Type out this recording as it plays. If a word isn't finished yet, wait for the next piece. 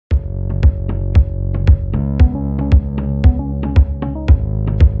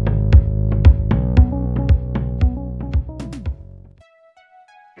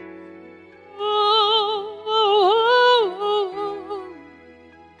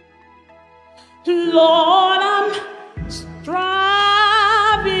Lord, I'm striving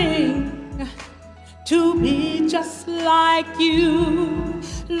to be just like you.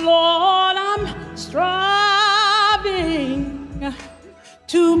 Lord, I'm striving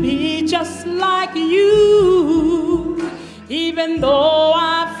to be just like you. Even though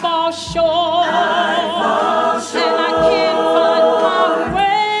I fall short, and I can't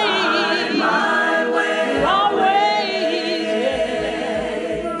find my way, always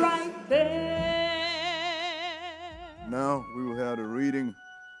right there. Now we will have the reading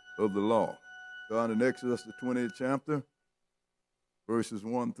of the law. God in Exodus, the 20th chapter, verses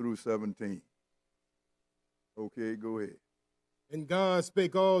 1 through 17. Okay, go ahead. And God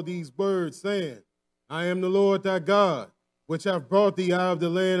spake all these words, saying, I am the Lord thy God, which have brought thee out of the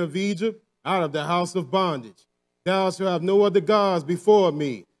land of Egypt, out of the house of bondage. Thou shalt have no other gods before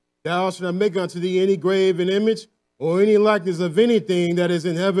me. Thou shalt not make unto thee any graven image, or any likeness of anything that is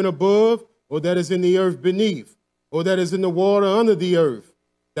in heaven above, or that is in the earth beneath, or that is in the water under the earth.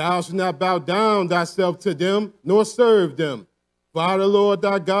 Thou shalt not bow down thyself to them, nor serve them. For I, the Lord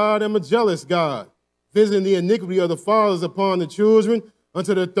thy God, am a jealous God, visiting the iniquity of the fathers upon the children,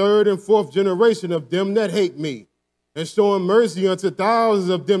 unto the third and fourth generation of them that hate me, and showing mercy unto thousands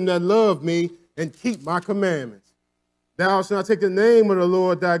of them that love me and keep my commandments. Thou shalt not take the name of the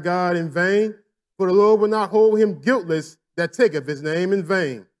Lord thy God in vain, for the Lord will not hold him guiltless that taketh his name in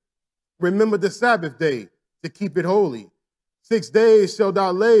vain. Remember the Sabbath day to keep it holy. 6 days shalt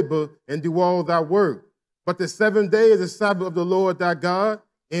thou labor and do all thy work. But the 7th day is the Sabbath of the Lord thy God.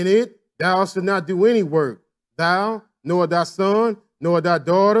 In it thou shalt not do any work, thou, nor thy son, nor thy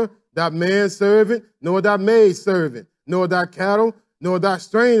daughter, thy manservant, nor thy maidservant, nor thy cattle, nor thy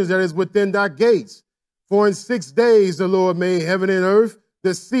strangers that is within thy gates. For in 6 days the Lord made heaven and earth,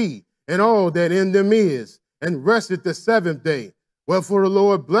 the sea, and all that in them is, and rested the 7th day. Wherefore the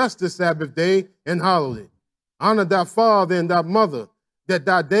Lord blessed the Sabbath day and hallowed it. Honor thy father and thy mother, that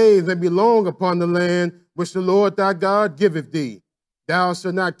thy days may be long upon the land which the Lord thy God giveth thee. Thou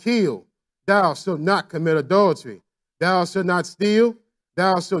shalt not kill. Thou shalt not commit adultery. Thou shalt not steal.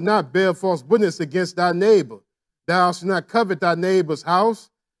 Thou shalt not bear false witness against thy neighbor. Thou shalt not covet thy neighbor's house.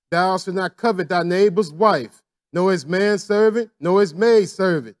 Thou shalt not covet thy neighbor's wife, nor his manservant, nor his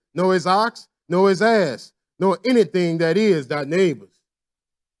maidservant, nor his ox, nor his ass, nor anything that is thy neighbor's.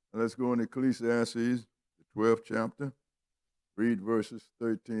 Let's go into Ecclesiastes, the 12th chapter. Read verses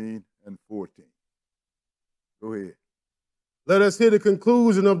 13 and 14. Go ahead. Let us hear the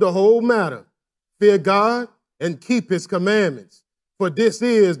conclusion of the whole matter. Fear God and keep his commandments, for this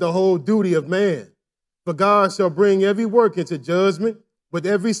is the whole duty of man. For God shall bring every work into judgment with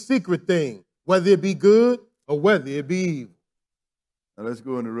every secret thing, whether it be good or whether it be evil. Now let's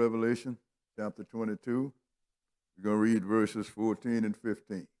go into Revelation chapter 22. We're going to read verses 14 and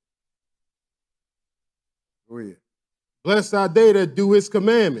 15. Go ahead. Blessed are they that do his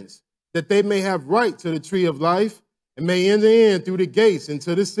commandments, that they may have right to the tree of life, and may enter in through the gates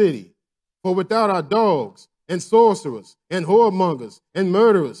into the city. For without are dogs, and sorcerers, and whoremongers, and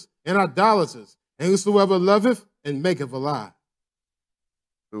murderers, and idolaters, and whosoever loveth and maketh a lie.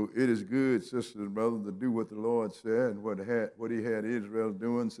 So it is good, sisters and brothers, to do what the Lord said and what he had Israel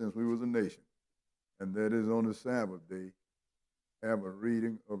doing since we was a nation. And that is on the Sabbath day, have a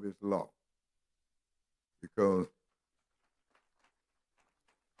reading of his law. Because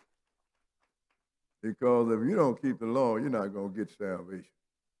if you don't keep the law, you're not going to get salvation.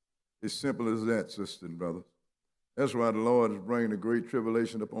 It's simple as that, sisters and brothers. That's why the Lord is bringing the great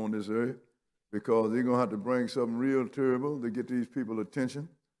tribulation upon this earth, because he's going to have to bring something real terrible to get these people's attention.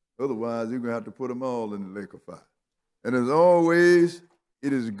 Otherwise, you're going to have to put them all in the lake of fire. And as always,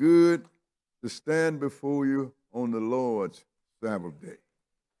 it is good to stand before you on the Lord's Sabbath day.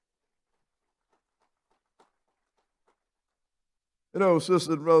 You know, sisters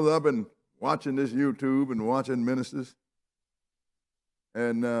and brothers, I've been watching this YouTube and watching ministers.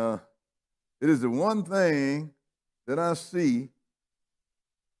 And it is the one thing that I see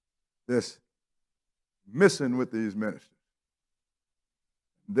that's missing with these ministers.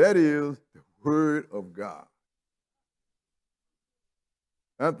 That is the Word of God.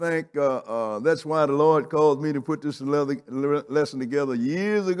 I think that's why the Lord called me to put this lesson together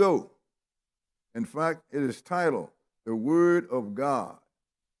years ago. In fact, it is titled, The Word of God.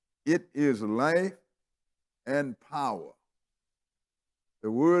 It is life and power.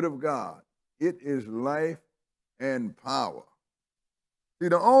 The Word of God. It is life and power. See,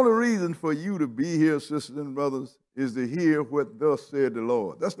 the only reason for you to be here, sisters and brothers, is to hear what thus said the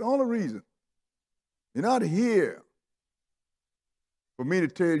Lord. That's the only reason. You're not here for me to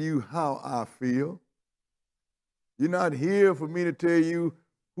tell you how I feel. You're not here for me to tell you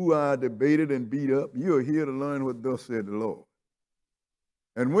who are debated and beat up. You are here to learn what thus said the Lord.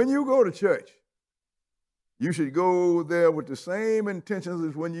 And when you go to church, you should go there with the same intentions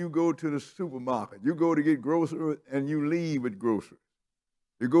as when you go to the supermarket. You go to get groceries and you leave with groceries.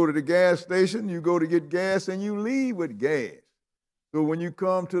 You go to the gas station, you go to get gas and you leave with gas. So when you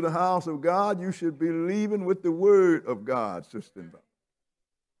come to the house of God, you should be leaving with the word of God, sister and brother.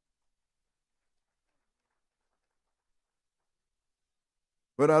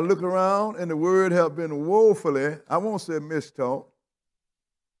 But I look around and the word have been woefully, I won't say mistaught.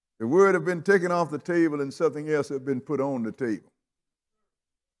 The word have been taken off the table and something else have been put on the table.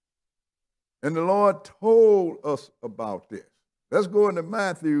 And the Lord told us about this. Let's go into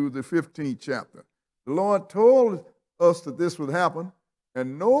Matthew, the 15th chapter. The Lord told us that this would happen,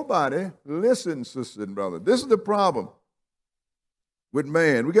 and nobody listened, sister and brother. This is the problem with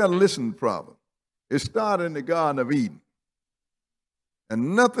man. We got a listen problem. It started in the Garden of Eden.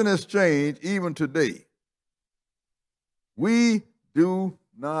 And nothing has changed even today. We do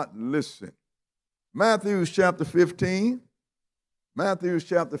not listen. Matthew chapter 15. Matthew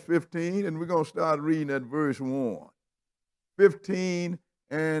chapter 15, and we're going to start reading at verse 1. 15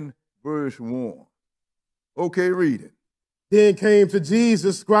 and verse 1. Okay, read it. Then came to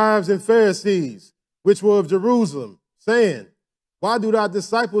Jesus scribes and Pharisees, which were of Jerusalem, saying, why do thy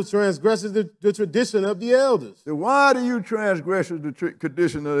disciples transgress the tradition of the elders? So why do you transgress the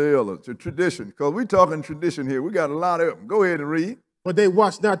tradition of the elders? The tradition, because we're talking tradition here. We got a lot of them. Go ahead and read. But they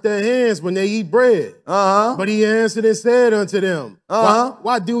wash not their hands when they eat bread. But he answered and said unto them,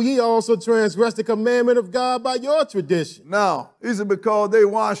 why do ye also transgress the commandment of God by your tradition? Now, is it because they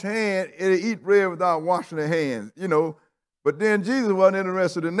wash hands and they eat bread without washing their hands? You know, but then Jesus wasn't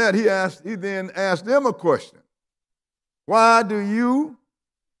interested in that. He then asked them a question. Why do you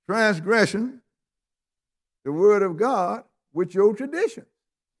transgression the word of God with your tradition?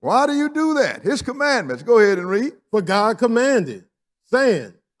 Why do you do that? His commandments. Go ahead and read. For God commanded,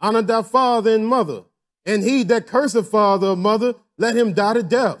 saying, honor thy father and mother, and he that curseth father or mother, let him die to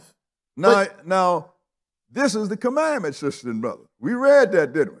death. Now, this is the commandment, sister and brother. We read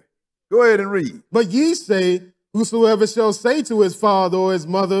that, didn't we? Go ahead and read. But ye say, whosoever shall say to his father or his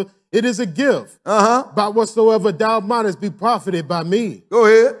mother, it is a gift. By whatsoever thou mightest be profited by me. Go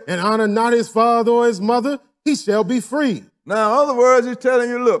ahead. And honor not his father or his mother, he shall be free. Now, in other words, he's telling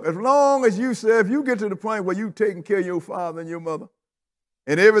you, look, as long as you say, if you get to the point where you taking care of your father and your mother,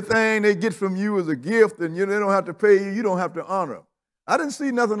 and everything they get from you is a gift, and they don't have to pay you, you don't have to honor them. I didn't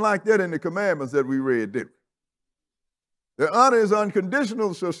see nothing like that in the commandments that we read, did we? The honor is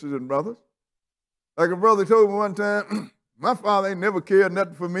unconditional, sisters and brothers. Like a brother told me one time, my father ain't never cared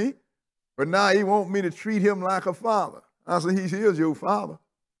nothing for me, but now he want me to treat him like a father. I said, he is your father.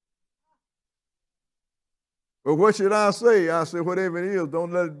 But what should I say? I said, whatever it is,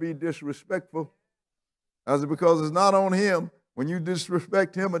 don't let it be disrespectful. I said, because it's not on him. When you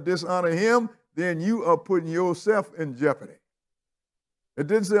disrespect him or dishonor him, then you are putting yourself in jeopardy. It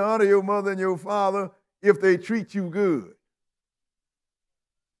didn't say honor your mother and your father if they treat you good.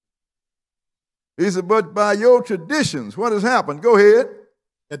 He said, but by your traditions, what has happened? Go ahead.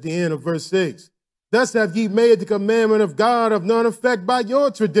 At the end of verse 6, thus have ye made the commandment of God of none effect by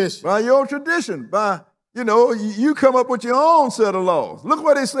your tradition. By your tradition, you come up with your own set of laws. Look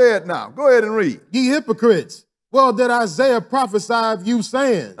what he said now. Go ahead and read. Ye hypocrites, well, did Isaiah prophesy of you,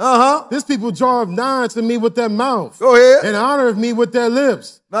 saying, this people draw nigh to me with their mouth. Go ahead. And honor me with their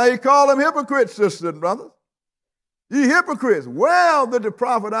lips. Now you call them hypocrites, sisters and brothers. Ye hypocrites, well did the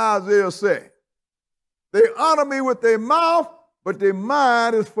prophet Isaiah say, they honor me with their mouth, but their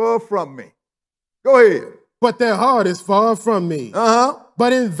mind is far from me. Go ahead. But their heart is far from me.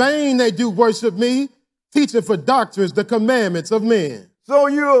 But in vain they do worship me, teaching for doctrines the commandments of men. So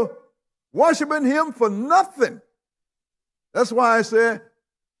you're worshiping him for nothing. That's why I said,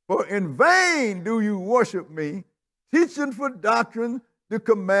 for in vain do you worship me, teaching for doctrine the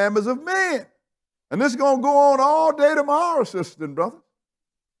commandments of men. And this is going to go on all day tomorrow, sisters and brothers.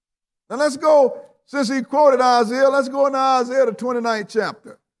 Now let's go. Since he quoted Isaiah, let's go into Isaiah, the 29th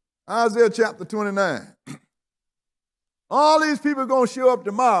chapter. Isaiah chapter 29. All these people are going to show up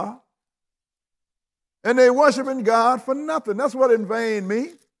tomorrow, and they're worshiping God for nothing. That's what in vain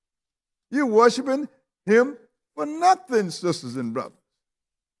means. You're worshiping him for nothing, sisters and brothers.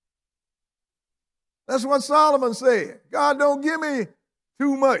 That's what Solomon said. God, don't give me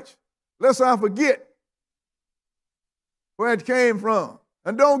too much, lest I forget where it came from.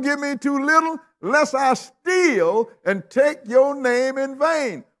 And don't give me too little, lest I steal and take your name in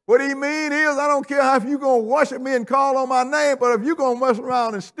vain. What he mean is, I don't care if you're going to worship me and call on my name, but if you're going to mess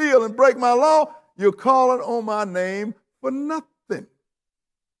around and steal and break my law, you're calling on my name for nothing.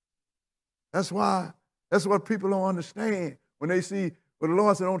 That's what people don't understand. When they see, well, the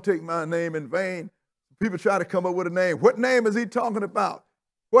Lord said, don't take my name in vain. People try to come up with a name. What name is he talking about?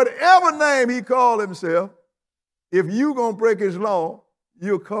 Whatever name he called himself, if you're going to break his law,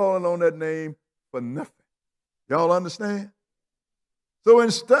 you're calling on that name for nothing. Y'all understand? So in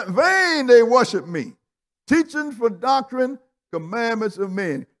vain they worship me, teaching for doctrine, commandments of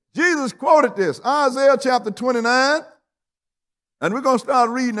men. Jesus quoted this, Isaiah chapter 29, and we're going to start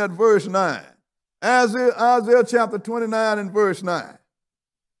reading at verse 9. Isaiah chapter 29 and verse 9.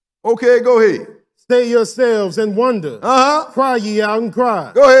 Okay, go ahead. Stay yourselves and wonder. Cry ye out and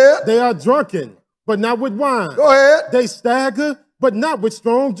cry. Go ahead. They are drunken, but not with wine. Go ahead. They stagger, but not with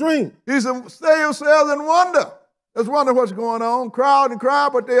strong drink. He said, stay yourselves and wonder. Let's wonder what's going on. Crowd and cry,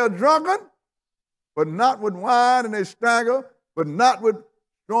 but they are drunken, but not with wine, and they stagger, but not with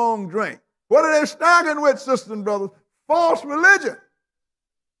strong drink. What are they staggering with, sisters and brothers? False religion.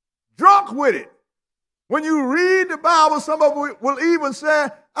 Drunk with it. When you read the Bible, some of them will even say,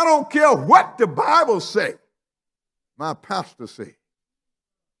 I don't care what the Bible say. My pastor say.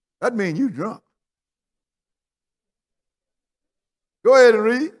 That means you drunk. Go ahead and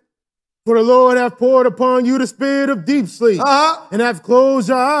read. For the Lord hath poured upon you the spirit of deep sleep, and hath closed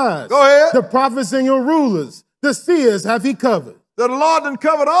your eyes. Go ahead. The prophets and your rulers, the seers hath he covered. The Lord done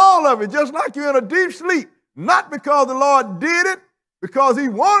covered all of it, just like you're in a deep sleep. Not because the Lord did it, because he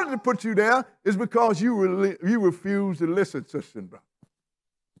wanted to put you there, it's because you refuse to listen, sister and brother.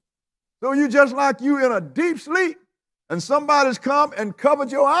 So you just like you in a deep sleep, and somebody's come and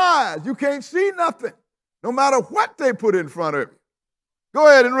covered your eyes. You can't see nothing, no matter what they put in front of you. Go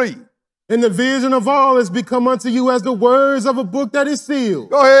ahead and read. And the vision of all is become unto you as the words of a book that is sealed.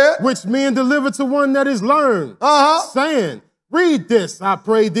 Go ahead. Which men deliver to one that is learned, saying, read this, I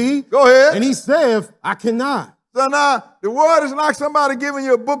pray thee. Go ahead. And he saith, I cannot. So now, the word is like somebody giving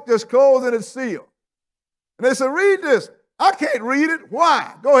you a book that's closed and it's sealed. And they say, read this. I can't read it.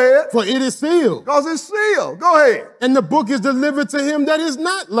 Why? Go ahead. For it is sealed. Because it's sealed. Go ahead. And the book is delivered to him that is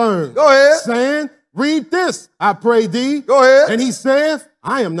not learned. Go ahead. Saying, read this, I pray thee. Go ahead. And he saith,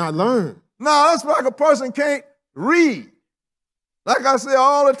 I am not learned. No, that's like a person can't read. Like I say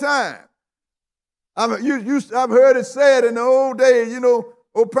all the time. I've heard it said in the old days,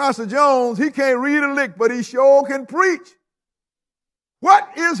 old Pastor Jones, he can't read a lick, but he sure can preach. What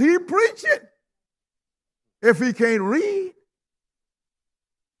is he preaching if he can't read?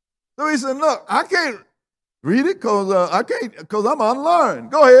 So he said, look, I can't read it because I'm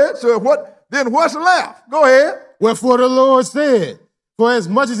unlearned. Go ahead. So what's left? Go ahead. Wherefore the Lord said, for as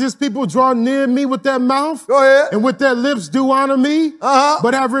much as his people draw near me with their mouth, go ahead, and with their lips do honor me,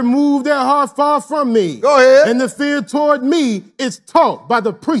 but have removed their heart far from me, go ahead, and the fear toward me is taught by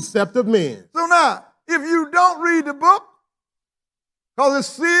the precept of men. So now, if you don't read the book, because it's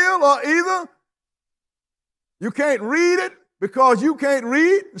sealed, or either you can't read it because you can't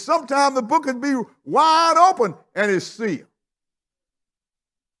read, sometimes the book can be wide open and it's sealed.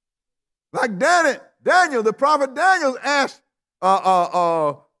 Like Daniel, the prophet Daniel asked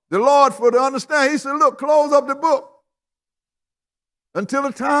the Lord for the understanding. He said, look, close up the book until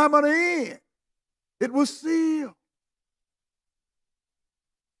the time of the end. It was sealed.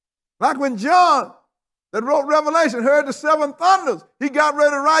 Like when John, that wrote Revelation, heard the seven thunders, he got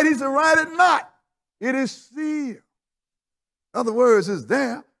ready to write. He said, write it not. It is sealed. In other words, it's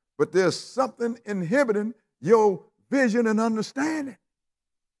there, but there's something inhibiting your vision and understanding.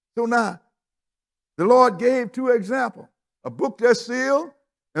 So now, the Lord gave two examples. A book that's sealed,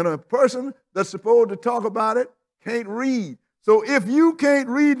 and a person that's supposed to talk about it can't read. So if you can't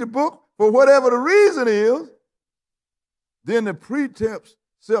read the book, for whatever the reason is, then the precepts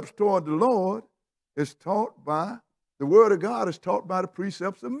toward the Lord is taught by, the word of God is taught by the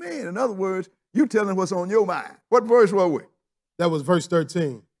precepts of men. In other words, you telling what's on your mind. What verse were we? That was verse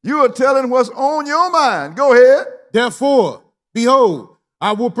 13. You are telling what's on your mind. Go ahead. Therefore, behold,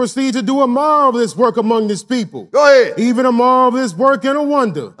 I will proceed to do a marvelous work among this people. Go ahead. Even a marvelous work and a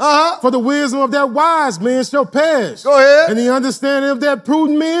wonder. For the wisdom of that wise man shall perish. Go ahead. And the understanding of that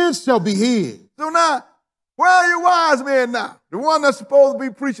prudent man shall be hid. So now, where are your wise men now? The one that's supposed to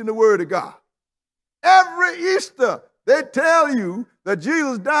be preaching the word of God. Every Easter, they tell you that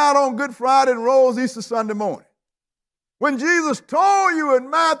Jesus died on Good Friday and rose Easter Sunday morning. When Jesus told you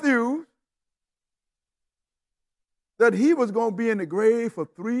in Matthew that he was going to be in the grave for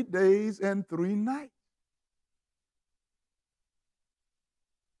 3 days and 3 nights.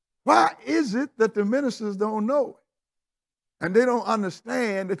 Why is it that the ministers don't know it? And they don't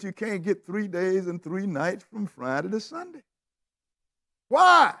understand that you can't get 3 days and 3 nights from Friday to Sunday.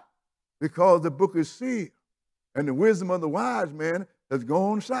 Why? Because the book is sealed, and the wisdom of the wise man has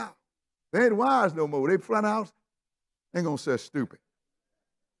gone south. They ain't wise no more. They front house ain't going to say stupid.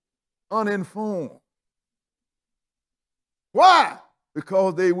 Uninformed. Why?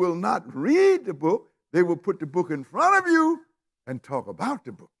 Because they will not read the book. They will put the book in front of you and talk about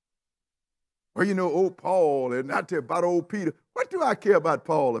the book. Well, you know, old Paul, and I tell you about old Peter. What do I care about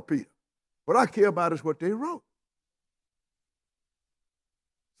Paul or Peter? What I care about is what they wrote.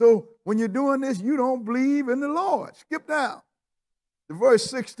 So when you're doing this, you don't believe in the Lord. Skip down to verse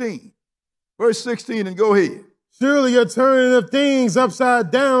 16. Verse 16 and go ahead. Surely your turning of things upside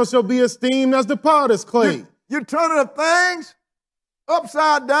down shall be esteemed as the potter's clay. Your turning of things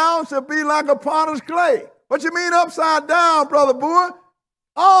upside down shall be like a potter's clay. What you mean upside down, brother boy?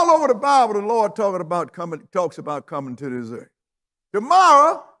 All over the Bible, the Lord talks about coming to this earth.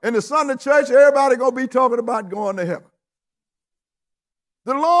 Tomorrow, in the Sunday church, everybody going to be talking about going to heaven.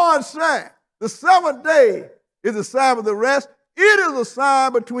 The Lord said, the seventh day is the Sabbath of rest. It is a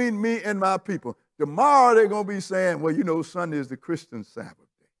sign between me and my people. Tomorrow, they're going to be saying, well, you know, Sunday is the Christian Sabbath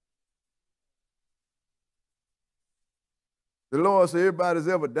day. The Lord said, everybody's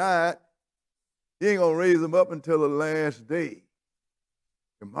ever died, he ain't going to raise them up until the last day.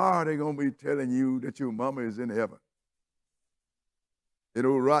 Tomorrow, they're going to be telling you that your mama is in heaven. That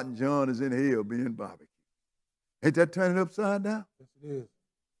old rotten John is in hell being barbecued. Ain't that turning upside down? Yes, it is.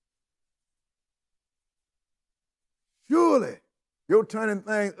 Surely, your turning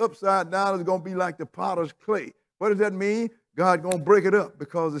things upside down is going to be like the potter's clay. What does that mean? God going to break it up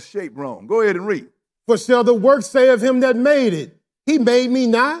because it's shaped wrong. Go ahead and read. For shall the work say of him that made it, he made me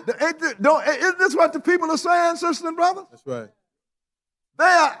not? Isn't this what the people are saying, sisters and brothers? That's right. They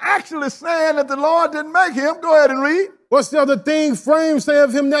are actually saying that the Lord didn't make him. Go ahead and read. What shall the thing framed say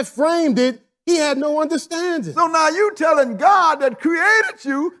of him that framed it? He had no understanding. So now you telling God that created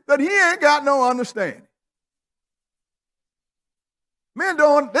you that he ain't got no understanding. Men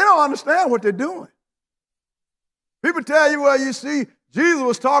don't understand what they're doing. People tell you, well, you see, Jesus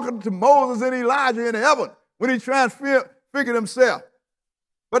was talking to Moses and Elijah in heaven when he transfigured himself.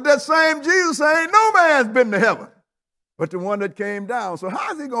 But that same Jesus saying, no man's been to heaven but the one that came down. So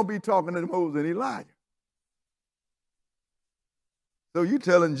how is he going to be talking to Moses and Elijah? So you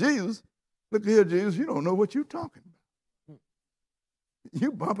telling Jesus, look here, Jesus, you don't know what you're talking about.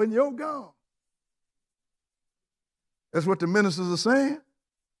 You bumping your God. That's what the ministers are saying.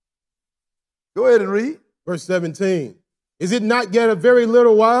 Go ahead and read. Verse 17. Is it not yet a very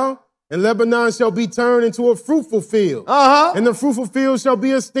little while, and Lebanon shall be turned into a fruitful field? And the fruitful field shall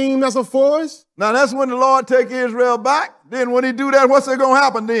be esteemed as a forest? Now that's when the Lord take Israel back. Then when he do that, what's going to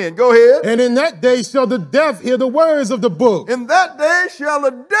happen then? Go ahead. And in that day shall the deaf hear the words of the book. In that day shall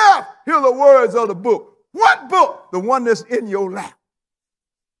the deaf hear the words of the book. What book? The one that's in your lap.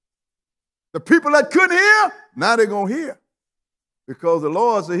 The people that couldn't hear, now they're going to hear. Because the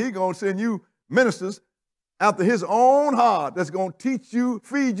Lord said he's going to send you ministers after his own heart that's going to teach you,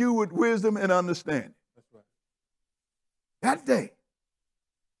 feed you with wisdom and understanding. That's right. That day.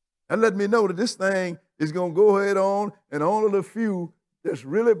 That let me know that this thing is going to go ahead on, and only the few that's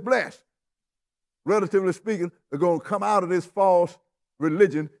really blessed, relatively speaking, are going to come out of this false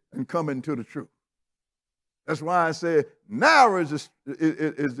religion and come into the truth. That's why I said narrow is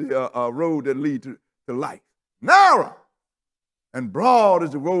the road that leads to life. Narrow and broad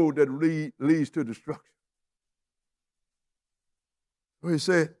is the road that leads to destruction. So he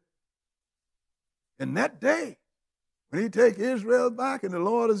said, in that day, when he take Israel back and the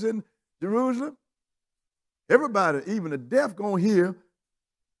Lord is in Jerusalem, everybody, even the deaf, going to hear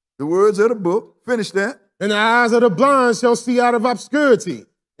the words of the book. Finish that. And the eyes of the blind shall see out of obscurity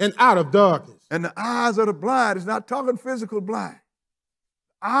and out of darkness. And the eyes of the blind is not talking physical blind.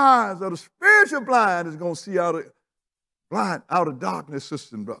 The eyes of the spiritual blind is going to see out of darkness,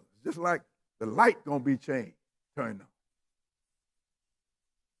 sisters and brothers. Just like the light going to be changed, turned on.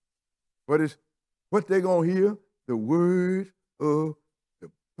 What they're going to hear? The word of the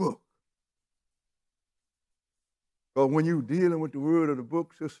book. But when you're dealing with the word of the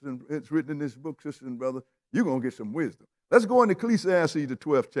book, sister, and it's written in this book, sister and brother, you're going to get some wisdom. Let's go into Ecclesiastes, the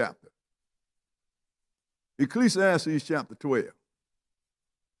 12th chapter. Ecclesiastes chapter 12.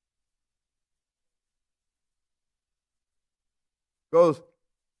 Because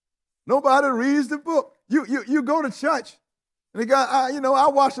nobody reads the book. You go to church, and the guy,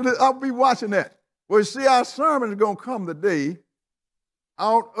 I'll be watching that. Well, you see, our sermon is going to come today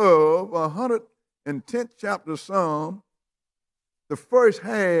out of 110th chapter of Psalm, the first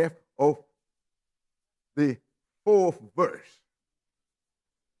half of the 4th verse.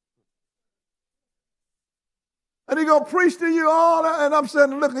 And he's going to preach to you all that, and I'm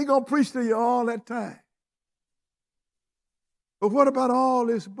saying, look, he's going to preach to you all that time. But what about all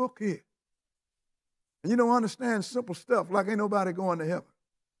this book here? And you don't understand simple stuff like ain't nobody going to heaven.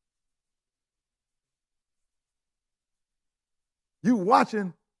 You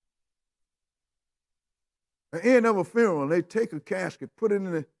watching the end of a funeral, and they take a casket, put it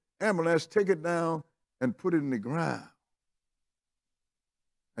in the ambulance, take it down, and put it in the ground.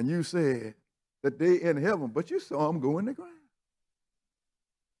 And you said that they in heaven, but you saw them go in the ground.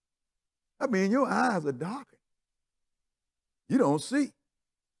 I mean, your eyes are darkened. You don't see.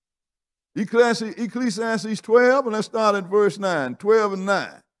 Ecclesiastes 12, and let's start at verse 9, 12 and 9.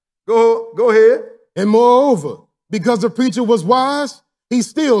 Go ahead. And moreover, because the preacher was wise, he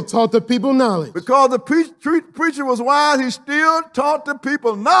still taught the people knowledge. Because the preacher was wise, he still taught the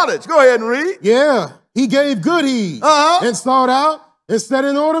people knowledge. Go ahead and read. Yeah, he gave good heed and sought out and set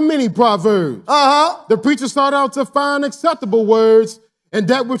in order many proverbs. The preacher sought out to find acceptable words, and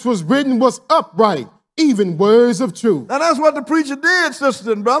that which was written was upright, even words of truth. Now that's what the preacher did, sisters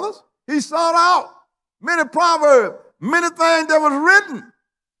and brothers. He sought out many proverbs, many things that was written.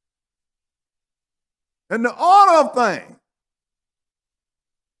 And the order of things.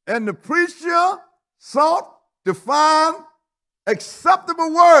 And the preacher sought to find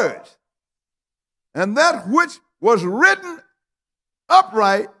acceptable words. And that which was written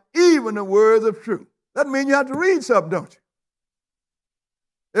upright, even the words of truth. That means you have to read something, don't you?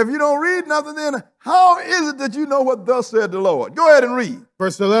 If you don't read nothing, then how is it that you know what thus said the Lord? Go ahead and read.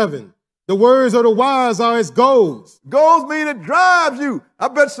 Verse 11. The words of the wise are as goads. Goads mean it drives you. I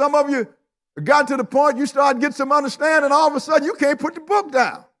bet some of you got to the point you start getting some understanding, all of a sudden you can't put the book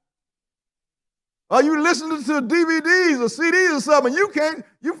down. Or you listening to DVDs or CDs or something,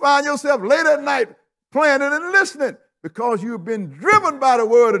 you find yourself late at night playing it and listening because you've been driven by the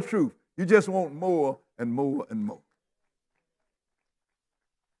word of truth. You just want more and more and more.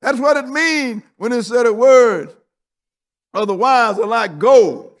 That's what it means when it said the words of the wise are like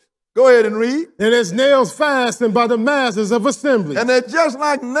gold. Go ahead and read. And as nails fastened by the masters of assembly. And they're just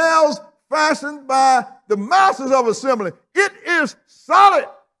like nails fastened by the masters of assembly. It is solid.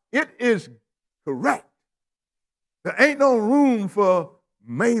 It is correct. There ain't no room for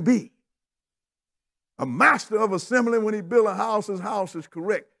maybe. A master of assembly, when he builds a house, his house is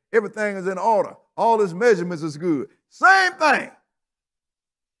correct. Everything is in order. All his measurements is good. Same thing.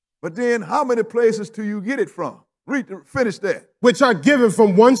 But then how many places do you get it from? Finish that. Which are given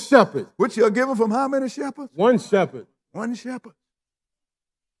from one shepherd. Which are given from how many shepherds? One shepherd. One shepherd.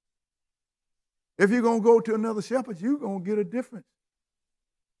 If you're going to go to another shepherd, you're going to get a difference.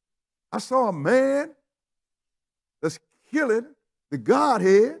 I saw a man that's killing the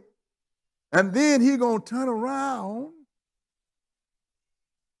Godhead, and then he's going to turn around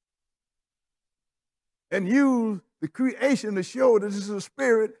and use the creation to show that this is a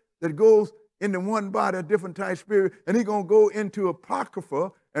spirit that goes into one body, a different type of spirit, and he's going to go into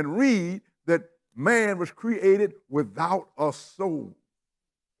Apocrypha and read that man was created without a soul.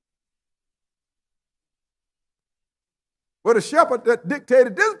 But the shepherd that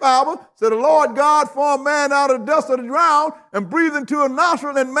dictated this Bible said the Lord God formed man out of the dust of the ground and breathed into a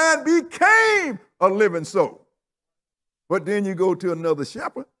nostril, and man became a living soul. But then you go to another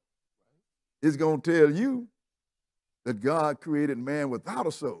shepherd, he's going to tell you that God created man without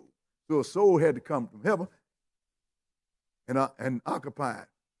a soul. So a soul had to come from heaven and occupy it.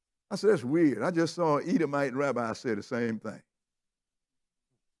 I said, that's weird. I just saw an Edomite rabbi say the same thing.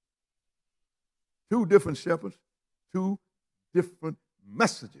 Two different shepherds, two different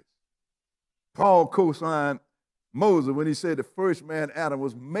messages. Paul co-signed Moses when he said the first man, Adam,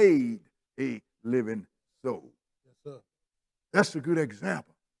 was made a living soul. Yes, sir. That's a good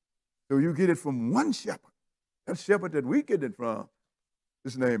example. So you get it from one shepherd. That shepherd that we get it from,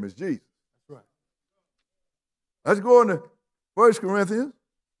 his name is Jesus. That's right. Let's go into 1 Corinthians.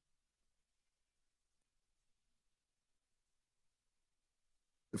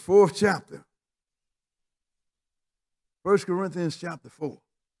 The 4th chapter. 1 Corinthians chapter 4.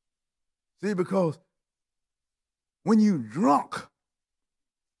 See, because when you drunk,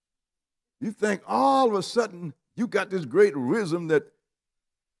 you think all of a sudden you got this great wisdom that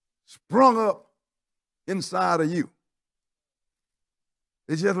sprung up inside of you.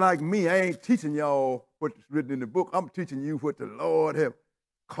 It's just like me. I ain't teaching y'all what's written in the book. I'm teaching you what the Lord have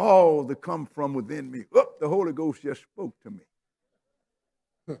called to come from within me. Oh, the Holy Ghost just spoke to me.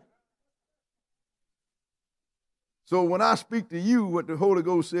 So when I speak to you what the Holy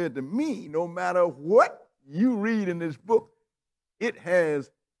Ghost said to me, no matter what you read in this book, it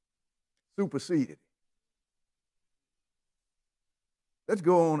has superseded. Let's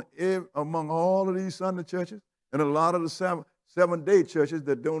go on among all of these Sunday churches and a lot of the seven-day churches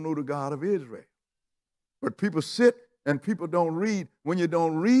that don't know the God of Israel. But people sit and people don't read. When you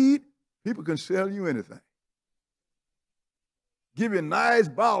don't read, People can sell you anything. Give you a nice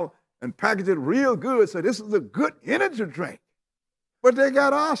bottle and package it real good. Say, this is a good energy drink. But they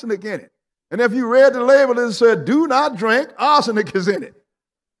got arsenic in it. And if you read the label, it said, do not drink, arsenic is in it.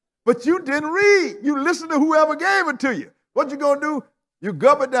 But you didn't read. You listened to whoever gave it to you. What you going to do? You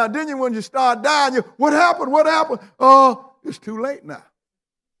gulp it down. Then when you start dying, what happened? What happened? Oh, it's too late now.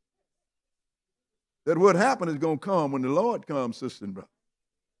 That what happened is going to come when the Lord comes, sister and brother.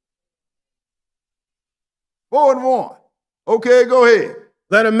 4 and 1. Okay, go ahead.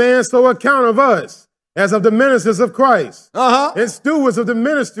 Let a man so account of us as of the ministers of Christ, and stewards of the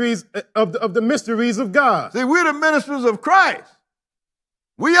ministries of the mysteries of God. See, we're the ministers of Christ.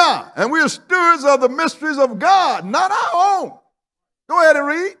 We are, and we are stewards of the mysteries of God, not our own. Go ahead and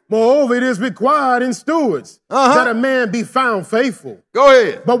read. Moreover, it is required in stewards that a man be found faithful. Go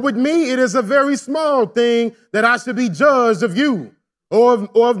ahead. But with me, it is a very small thing that I should be judged of you, or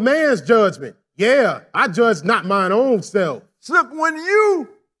of man's judgment. Yeah, I judge not mine own self. So when you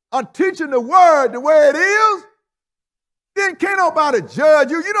are teaching the word the way it is, then can't nobody judge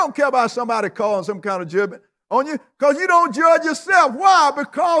you. You don't care about somebody calling some kind of judgment on you because you don't judge yourself. Why?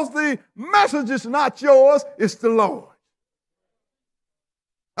 Because the message is not yours, it's the Lord.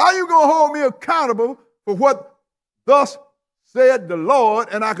 How are you going to hold me accountable for what thus said the Lord,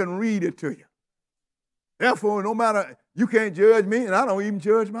 and I can read it to you? Therefore, no matter, you can't judge me, and I don't even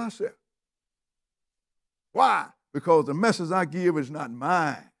judge myself. Why? Because the message I give is not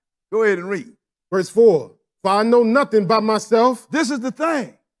mine. Go ahead and read. Verse 4, for I know nothing by myself. This is the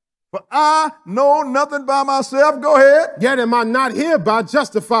thing. For I know nothing by myself. Go ahead. Yet am I not hereby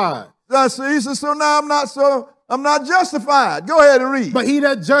justified. So now I'm not justified. Go ahead and read. But he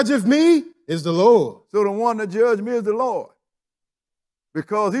that judgeth me is the Lord. So the one that judged me is the Lord.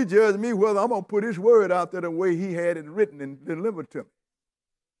 Because he judged me whether I'm going to put his word out there the way he had it written and delivered to me.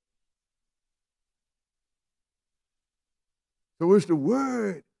 So it's the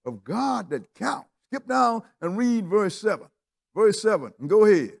word of God that counts. Skip down and read verse 7. Verse 7, and go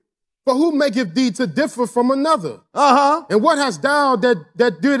ahead. For who maketh thee to differ from another? And what hast thou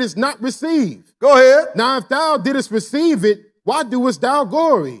that didst not receive? Go ahead. Now if thou didst receive it, why doest thou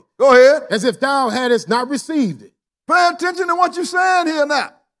glory? Go ahead. As if thou hadst not received it. Pay attention to what you're saying here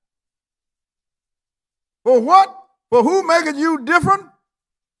now. For what? For who maketh you different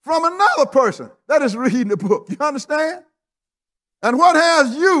from another person? That is reading the book. You understand? And what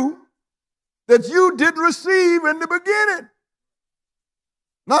has you that you didn't receive in the beginning?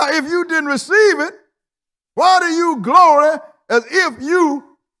 Now, if you didn't receive it, why do you glory as if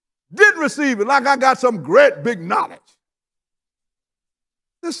you didn't receive it, like I got some great big knowledge?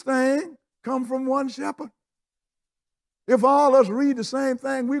 This thing come from one shepherd. If all of us read the same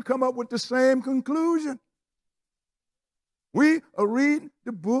thing, we come up with the same conclusion. We are reading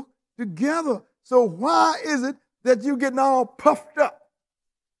the book together. So why is it that you getting all puffed up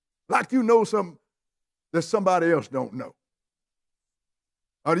like you know something that somebody else don't know?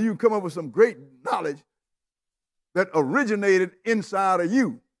 Or do you come up with some great knowledge that originated inside of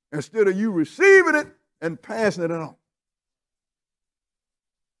you instead of you receiving it and passing it on?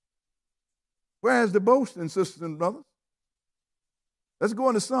 Where's the boasting, sisters and brothers? Let's go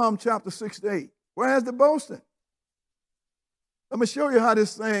into Psalm chapter 68. Where's the boasting? Let me show you how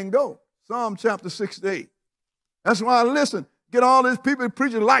this thing goes. Psalm chapter 68. That's why I listen. Get all these people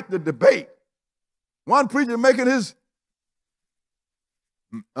preaching like the debate. One preacher making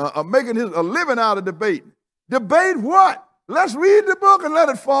a living out of debate. Debate what? Let's read the book and let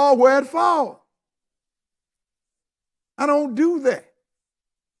it fall where it falls. I don't do that.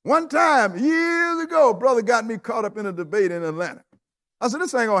 One time, years ago, brother got me caught up in a debate in Atlanta. I said,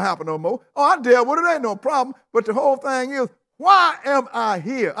 this ain't going to happen no more. Oh, I dealt with it. Ain't no problem. But the whole thing is, why am I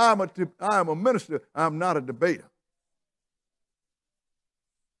here? I am a minister. I'm not a debater.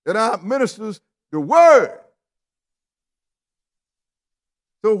 And I ministers the word.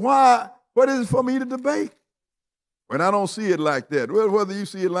 So what is it for me to debate? When I don't see it like that. Well, whether you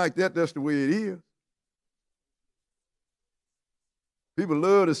see it like that, that's the way it is. People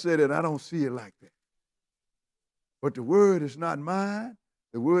love to say that I don't see it like that. But the word is not mine.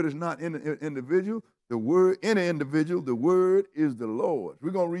 The word is not in the individual. The word in the individual, the word is the Lord.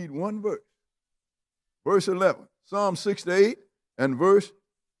 We're going to read one verse. Verse 11. Psalm 68 and verse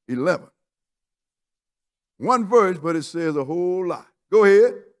 11. One verse, but it says a whole lot. Go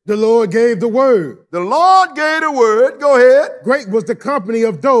ahead. The Lord gave the word. The Lord gave the word. Go ahead. Great was the company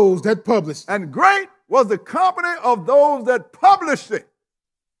of those that published. And great was the company of those that published it.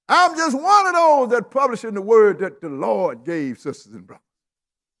 I'm just one of those that publishing the word that the Lord gave, sisters and brothers.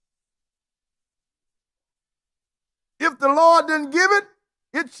 If the Lord didn't give it,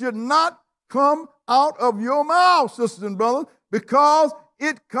 it should not come out of your mouth, sisters and brothers, because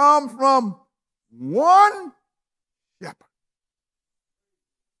it comes from one shepherd.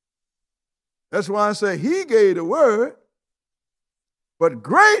 That's why I say he gave the word, but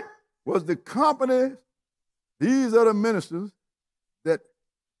great was the company. These are the ministers that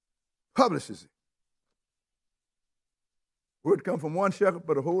publishes it. Word come from one shepherd,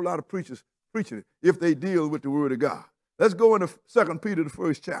 but a whole lot of preachers preaching it if they deal with the word of God. Let's go into 2 Peter, the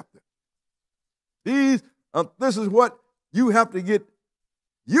first chapter. This is what you have to get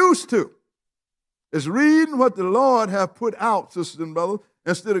used to. It's reading what the Lord has put out, sisters and brothers,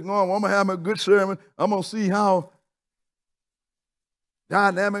 instead of going, well, I'm going to have a good sermon. I'm going to see how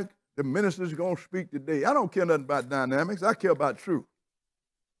dynamic the ministers are going to speak today. I don't care nothing about dynamics. I care about truth.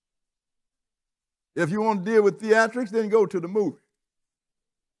 If you want to deal with theatrics, then go to the movie.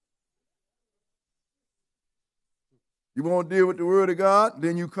 You want to deal with the word of God,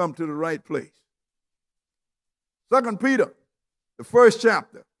 then you come to the right place. 2 Peter, the first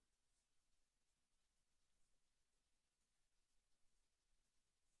chapter.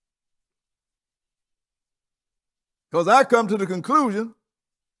 Because I come to the conclusion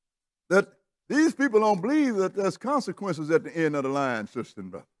that these people don't believe that there's consequences at the end of the line, sister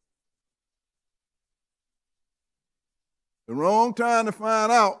and brother. The wrong time to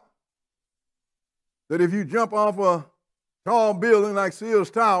find out that if you jump off a tall building like Sears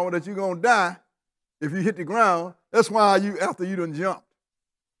Tower that you're going to die if you hit the ground. That's why after you done jumped.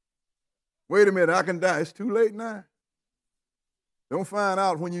 Wait a minute, I can die. It's too late now. Don't find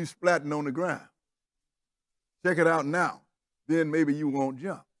out when you splatting on the ground. Check it out now. Then maybe you won't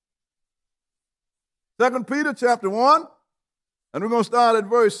jump. 2 Peter chapter 1, and we're going to start at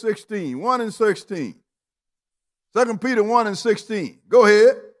verse 16, 1 and 16. 2 Peter 1 and 16. Go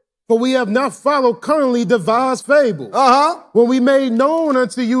ahead. For we have not followed cunningly devised fables, when we made known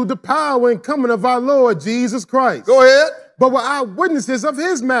unto you the power and coming of our Lord Jesus Christ. Go ahead. But we're eyewitnesses of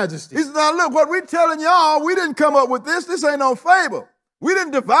his majesty. He said, now look, what we're telling y'all, we didn't come up with this. This ain't no fable. We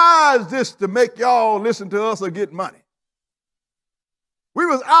didn't devise this to make y'all listen to us or get money. We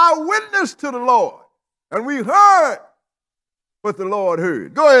was eyewitness to the Lord, and we heard what the Lord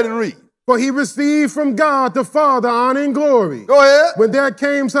heard. Go ahead and read. For he received from God the Father honor and glory. Go ahead. When there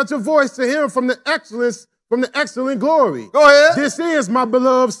came such a voice to him from the excellent glory. Go ahead. This is my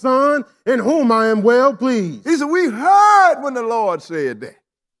beloved Son, in whom I am well pleased. He said, we heard when the Lord said that.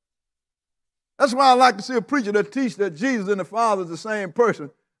 That's why I like to see a preacher that teach that Jesus and the Father is the same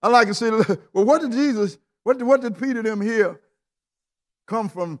person. I like to see, well, what did Peter and them hear come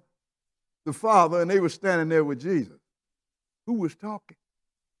from the Father, and they were standing there with Jesus? Who was talking?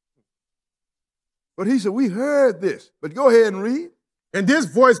 But he said, we heard this. But go ahead and read. And this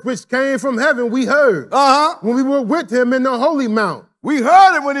voice which came from heaven we heard when we were with him in the holy mount. We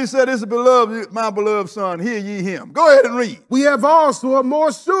heard it when he said, this is my beloved Son, hear ye him. Go ahead and read. We have also a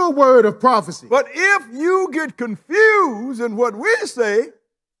more sure word of prophecy. But if you get confused in what we say,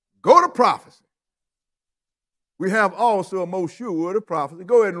 go to prophecy. We have also a most sure word of prophecy.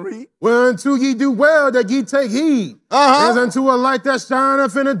 Go ahead and read. Whereunto ye do well that ye take heed, as unto a light that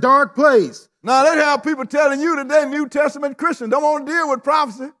shineth in a dark place. Now, they have people telling you today, New Testament Christians don't want to deal with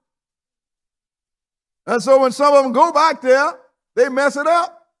prophecy. And so when some of them go back there, they mess it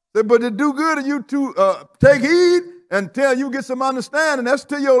up. But it do good of you to take heed until you get some understanding. That's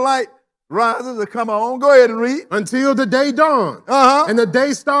till your light rises or come on. Go ahead and read. Until the day dawn. And the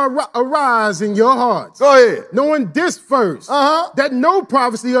day star arise in your hearts. Go ahead. Knowing this first, that no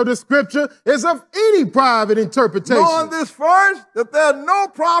prophecy of the scripture is of any private interpretation. Knowing this first, that there's no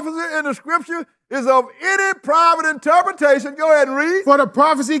prophecy in the scripture is of any private interpretation. Go ahead and read. For the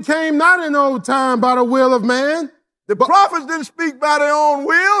prophecy came not in old time by the will of man. The prophets didn't speak by their own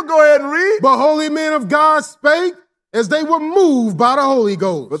will. Go ahead and read. But holy men of God spake as they were moved by the Holy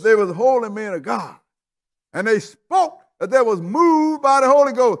Ghost. But they was holy men of God. And they spoke that they was moved by the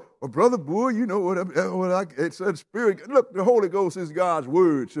Holy Ghost. Well, Brother Boy, you know what it said, Spirit. Look, the Holy Ghost is God's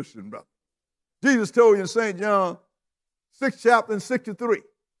word, sister and brother. Jesus told you in St. John 6 chapter and 63,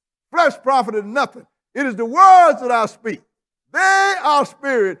 flesh profited nothing. It is the words that I speak. They are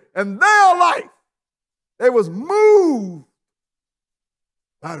spirit and they are life. They was moved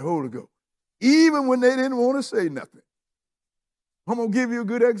by the Holy Ghost, even when they didn't want to say nothing. I'm going to give you a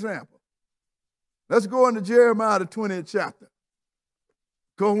good example. Let's go into Jeremiah, the 20th chapter.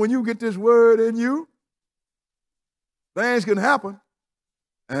 Because when you get this word in you, things can happen.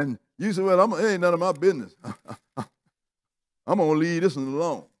 And you say, well, it ain't none of my business. I'm going to leave this one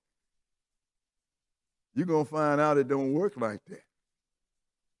alone. You're going to find out it don't work like that.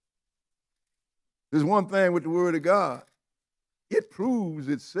 There's one thing with the word of God. it proves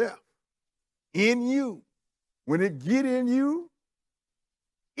itself in you. When it get in you,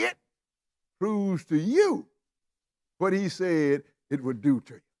 it proves to you what he said it would do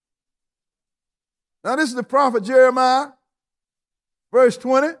to you. Now, this is the prophet Jeremiah, verse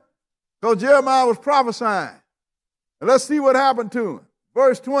 20, because Jeremiah was prophesying. And let's see what happened to him.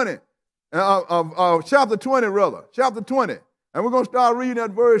 Verse 20, chapter 20, rather. Chapter 20. And we're going to start reading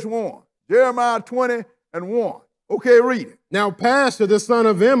at verse 1. Jeremiah 20 and 1. Okay, read it. Now Pastor, the son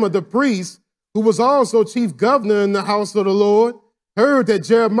of Emma, the priest, who was also chief governor in the house of the Lord, heard that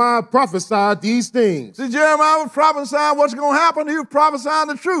Jeremiah prophesied these things. See, Jeremiah was prophesying what's going to happen. He was prophesying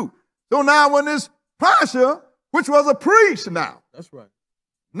the truth. So now when this pastor, which was a priest now. That's right.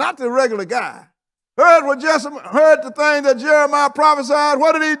 Not the regular guy. Heard the thing that Jeremiah prophesied.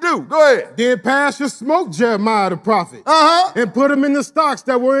 What did he do? Go ahead. Then Pastor smoked Jeremiah the prophet and put him in the stocks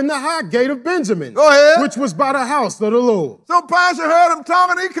that were in the high gate of Benjamin. Go ahead. Which was by the house of the Lord. So Pastor heard him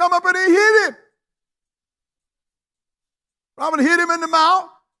talking. He come up and he hit him. Prophet hit him in the mouth.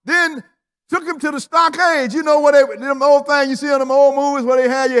 Then took him to the stockade. You know what them old things you see in them old movies where they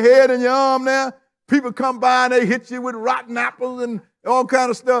have your head and your arm there? People come by and they hit you with rotten apples and all kind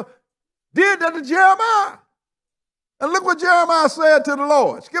of stuff. Did that to Jeremiah. And look what Jeremiah said to the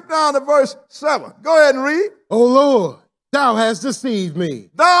Lord. Skip down to verse 7. Go ahead and read. O Lord, thou hast deceived me.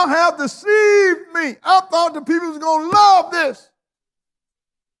 Thou hast deceived me. I thought the people was going to love this.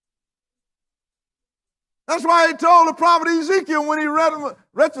 That's why he told the prophet Ezekiel when he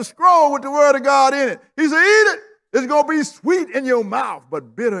read the scroll with the word of God in it. He said, eat it. It's going to be sweet in your mouth,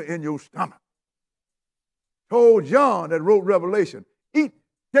 but bitter in your stomach. Told John that wrote Revelation,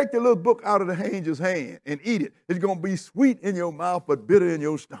 take the little book out of the angel's hand and eat it. It's going to be sweet in your mouth, but bitter in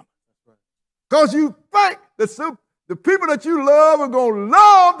your stomach. Because you think that the people that you love are going to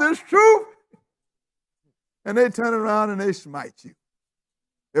love this truth, and they turn around and they smite you.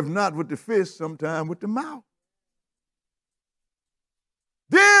 If not with the fist, sometime with the mouth.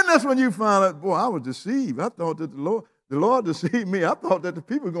 Then that's when you find out, boy, I was deceived. I thought that the Lord deceived me. I thought that the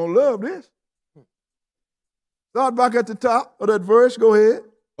people were going to love this. Start back at the top of that verse. Go ahead.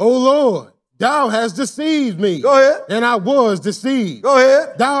 O Lord, thou hast deceived me. Go ahead. And I was deceived. Go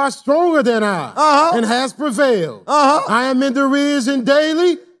ahead. Thou art stronger than I and hast prevailed. I am in derision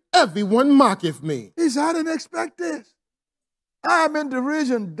daily. Everyone mocketh me. He said, I didn't expect this. I am in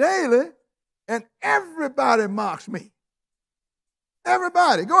derision daily, and everybody mocks me.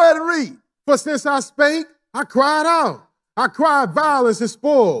 Everybody. Go ahead and read. For since I spake, I cried out. I cried violence and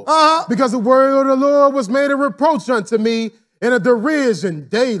spoil. Because the word of the Lord was made a reproach unto me and a derision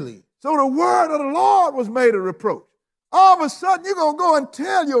daily. So the word of the Lord was made a reproach. All of a sudden, you're going to go and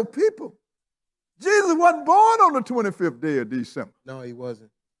tell your people. Jesus wasn't born on the 25th day of December. No, he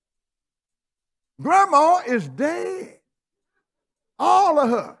wasn't. Grandma is dead. All of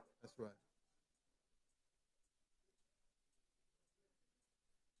her. That's right.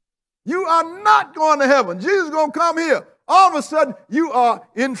 You are not going to heaven. Jesus is going to come here. All of a sudden, you are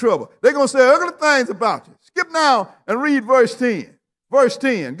in trouble. They're going to say ugly things about you. Skip now and read verse 10. Verse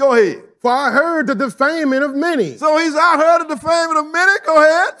 10. Go ahead. For I heard the defaming of many. So he's I heard the defaming of many. Go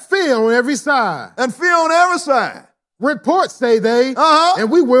ahead. Fear on every side. And fear on every side. Report, say they,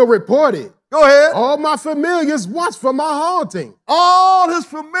 and we will report it. Go ahead. All my familiars watch for my haunting. All his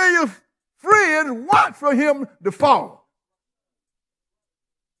familiar friends watch for him to fall.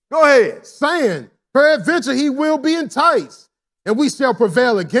 Go ahead. Saying, peradventure he will be enticed, and we shall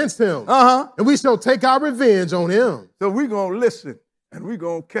prevail against him. And we shall take our revenge on him. So we're going to listen, and we're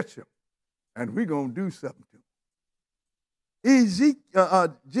going to catch him, and we're going to do something to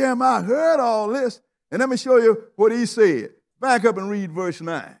him. Jeremiah heard all this, and let me show you what he said. Back up and read verse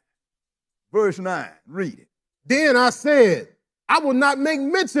 9. Verse 9, read it. Then I said, I will not make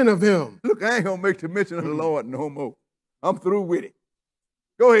mention of him. Look, I ain't going to make the mention of the Lord no more. I'm through with it.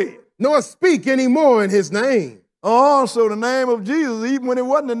 Go ahead. Nor speak anymore in his name. Also, the name of Jesus, even when it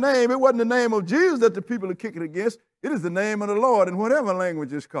wasn't the name of Jesus that the people are kicking against. It is the name of the Lord in whatever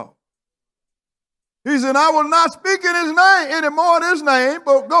language it's called. He said, I will not speak in his name anymore in his name,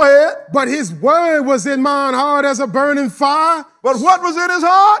 but go ahead. But his word was in mine heart as a burning fire. But what was in his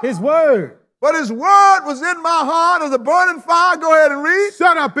heart? His word. But his word was in my heart as a burning fire. Go ahead and read.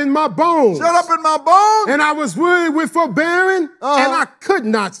 Shut up in my bones. Shut up in my bones. And I was weary with forbearing, and I could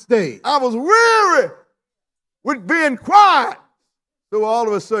not stay. I was weary with being quiet. So all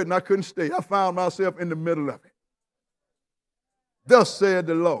of a sudden, I couldn't stay. I found myself in the middle of it. Thus said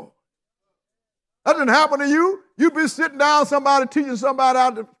the Lord. That didn't happen to you. You've been sitting down, somebody teaching somebody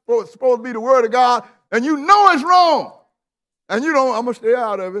out that's supposed to be the word of God, and you know it's wrong. And you don't, I'm going to stay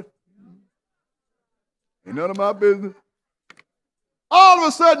out of it. Ain't none of my business. All of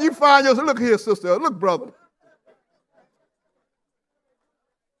a sudden you find yourself, look here, sister, look, brother.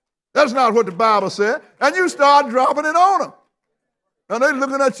 That's not what the Bible said. And you start dropping it on them. And they're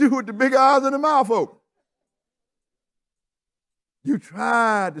looking at you with the big eyes and the mouth open. You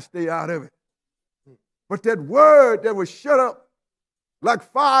tried to stay out of it. But that word that was shut up like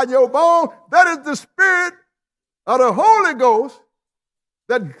fire in your bone, that is the spirit of the Holy Ghost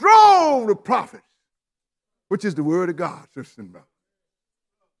that drove the prophets, which is the word of God, sisters and brothers.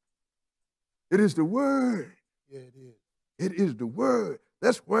 It is the word. Yeah, it is. It is the word.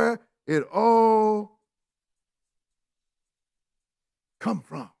 That's where it all come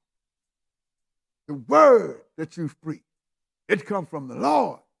from. The word that you preach. It comes from the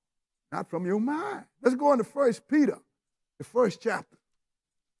Lord, not from your mind. Let's go into 1 Peter, the first chapter.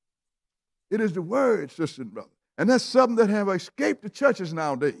 It is the word, sisters and brothers. And that's something that have escaped the churches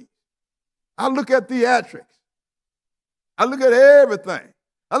nowadays. I look at theatrics. I look at everything.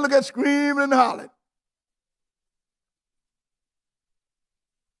 I look at screaming and hollering.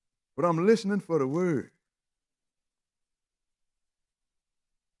 But I'm listening for the word.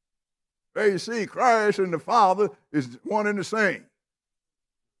 There you see, Christ and the Father is one and the same.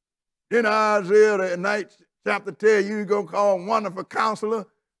 In Isaiah, the 9th chapter, tell you, you're going to call him Wonderful Counselor,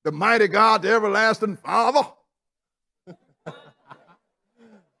 the mighty God, the everlasting Father.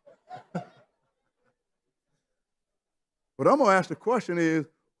 But I'm going to ask the question is,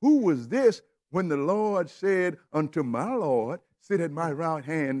 who was this when the Lord said unto my Lord, sit at my right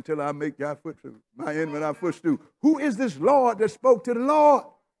hand until I make my enemy thy footstool? Who is this Lord that spoke to the Lord?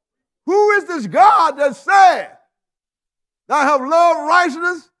 Who is this God that said, thou have loved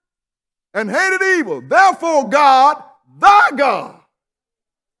righteousness and hated evil? Therefore, God, thy God,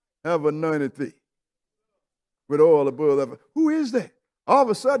 have anointed thee with oil above that. Who is that? All of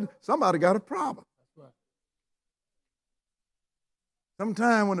a sudden, somebody got a problem.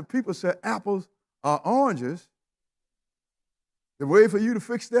 Sometimes when the people say apples are oranges, the way for you to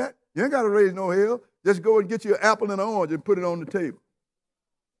fix that, you ain't got to raise no hell. Just go and get you an apple and an orange and put it on the table.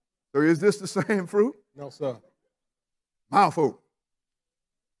 So is this the same fruit? No, sir. Mouth open.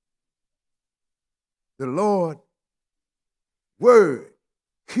 The Lord word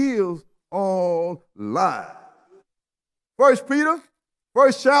kills all lies. 1 Peter,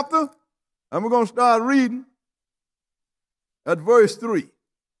 first chapter, and we're going to start reading at verse 3.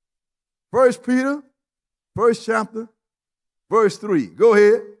 1 Peter, first chapter, verse 3. Go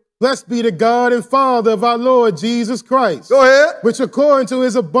ahead. Blessed be the God and Father of our Lord Jesus Christ. Go ahead. Which according to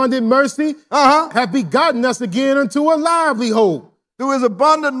his abundant mercy hath begotten us again unto a lively hope. Through his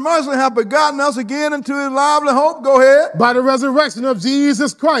abundant mercy hath begotten us again into his lively hope. Go ahead. By the resurrection of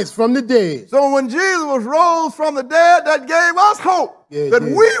Jesus Christ from the dead. So when Jesus was rose from the dead, that gave us hope that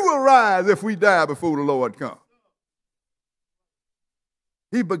we will rise if we die before the Lord comes.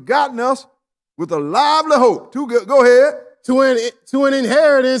 He begotten us with a lively hope. Go ahead. To an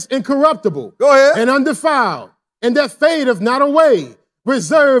inheritance incorruptible. Go ahead. And undefiled, and that fadeth not away,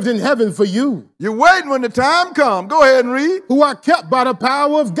 reserved in heaven for you. You're waiting when the time comes. Go ahead and read. Who are kept by the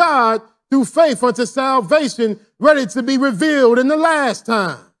power of God through faith unto salvation, ready to be revealed in the last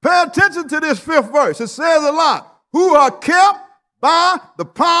time. Pay attention to this 5th verse. It says a lot. Who are kept by the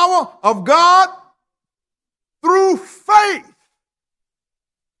power of God through faith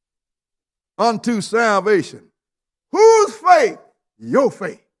unto salvation. Whose faith? Your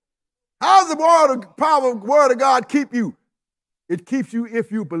faith. How does the power of the word of God keep you? It keeps you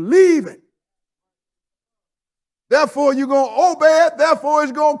if you believe it. Therefore, you're going to obey it. Therefore,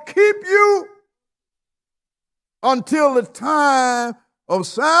 it's going to keep you until the time of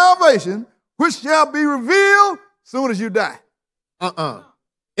salvation, which shall be revealed soon as you die.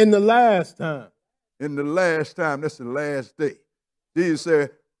 In the last time. In the last time. That's the last day. Jesus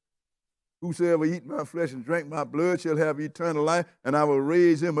said, whosoever eat my flesh and drink my blood shall have eternal life, and I will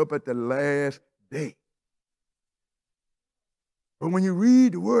raise him up at the last day. But when you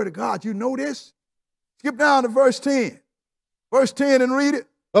read the word of God, you know this. Skip down to verse 10. Verse 10 and read it.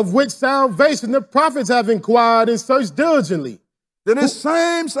 Of which salvation the prophets have inquired and searched diligently. Then this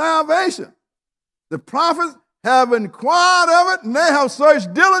same salvation, the prophets have inquired of it, and they have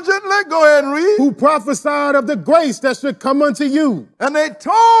searched diligently. Go ahead and read. Who prophesied of the grace that should come unto you. And they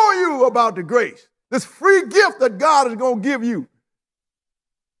told you about the grace, this free gift that God is going to give you,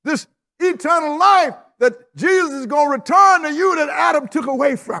 this eternal life that Jesus is going to return to you that Adam took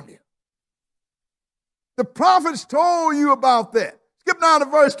away from you. The prophets told you about that. Skip down to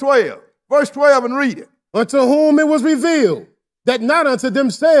verse 12. Verse 12 and read it. Unto whom it was revealed that not unto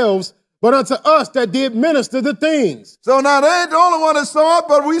themselves, but unto us that did minister the things. So now they ain't the only one that saw it,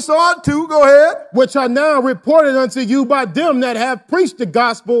 but we saw it too. Go ahead. Which are now reported unto you by them that have preached the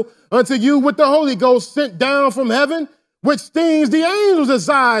gospel unto you with the Holy Ghost sent down from heaven, which things the angels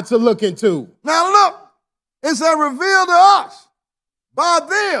desire to look into. Now look, it said revealed to us by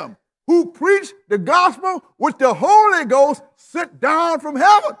them who preach the gospel which the Holy Ghost sent down from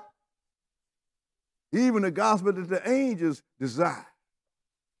heaven. Even the gospel that the angels desire.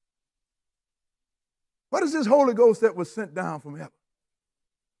 What is this Holy Ghost that was sent down from heaven?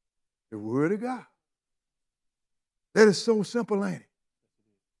 The Word of God. That is so simple, ain't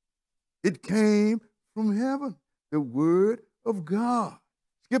it? It came from heaven, the Word of God.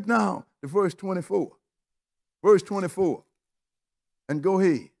 Skip down to verse 24. Verse 24. And go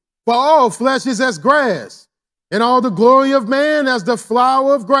ahead. For all flesh is as grass, and all the glory of man as the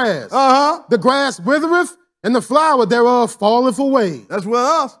flower of grass. The grass withereth, and the flower thereof falleth away. That's with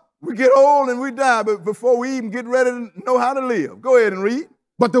us. We get old and we die, but before we even get ready to know how to live. Go ahead and read.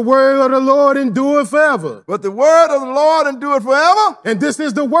 But the word of the Lord endureth forever. But the word of the Lord endureth forever. And this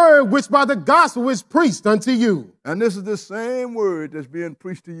is the word which by the gospel is preached unto you. And this is the same word that's being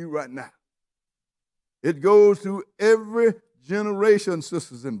preached to you right now. It goes to every generation,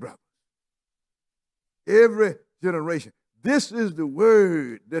 sisters and brothers. Every generation. This is the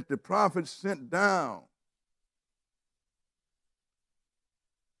word that the prophets sent down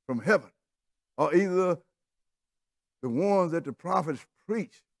from heaven, or either the ones that the prophets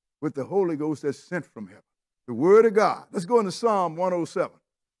preach with the Holy Ghost that's sent from heaven. The Word of God. Let's go into Psalm 107.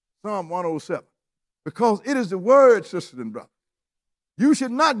 Psalm 107. Because it is the Word, sisters and brothers. You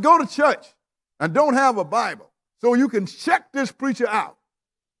should not go to church and don't have a Bible so you can check this preacher out.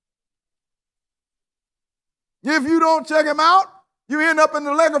 If you don't check him out, you end up in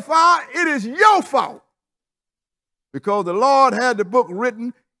the lake of fire. It is your fault. Because the Lord had the book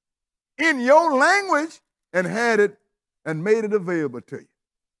written in your language and had it and made it available to you.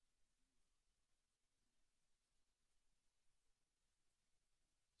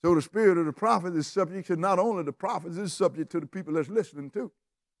 So the spirit of the prophet is subject to not only the prophets, it's subject to the people that's listening too.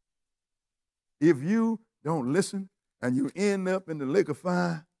 If you don't listen and you end up in the lake of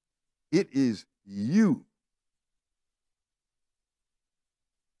fire, it is you.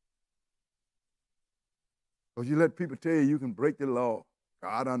 Because you let people tell you can break the law.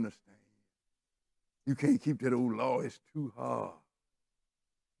 God understands. You can't keep that old law. It's too hard.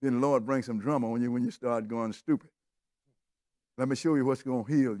 Then the Lord brings some drama on you when you start going stupid. Let me show you what's going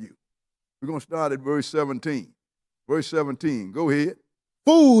to heal you. We're going to start at verse 17. Verse 17. Go ahead.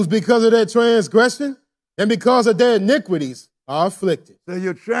 Fools, because of their transgression and because of their iniquities, are afflicted. So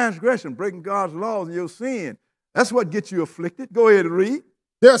your transgression, breaking God's laws, and your sin, that's what gets you afflicted. Go ahead and read.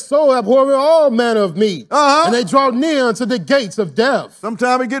 Their soul abhorrent all manner of meat, and they draw near unto the gates of death.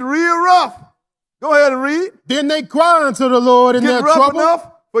 Sometimes it get real rough. Go ahead and read. Then they cry unto the Lord in their trouble. Get rough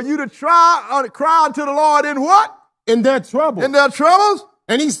enough for you to cry unto the Lord in what? In their trouble. In their troubles.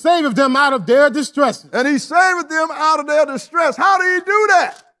 And he saveth them out of their distresses. And he saveth them out of their distress. How did he do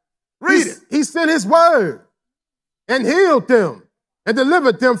that? Read it. He sent his word and healed them and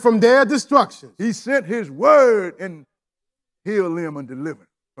delivered them from their destructions. He sent his word and healed them and delivered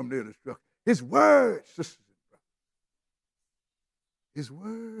from their destruction. His word, sisters and brothers. His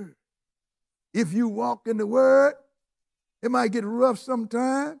word. If you walk in the word, it might get rough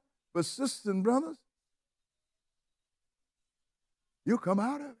sometimes, but sisters and brothers, you'll come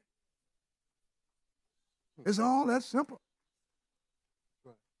out of it. It's all that simple.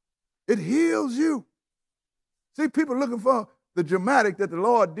 It heals you. See, people looking for the dramatic that the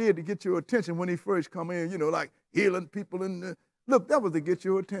Lord did to get your attention when he first come in, like healing people. Look, that was to get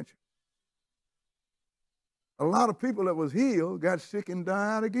your attention. A lot of people that was healed got sick and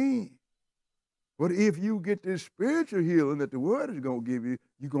died again. But if you get this spiritual healing that the word is going to give you,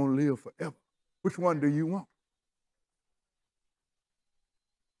 you're going to live forever. Which one do you want?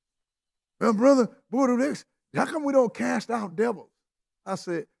 Well, brother, how come we don't cast out devils? I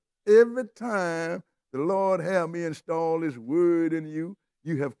said, every time the Lord have me install his word in you,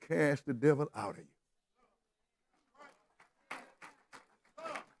 you have cast the devil out of you.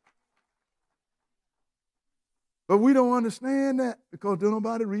 But we don't understand that because don't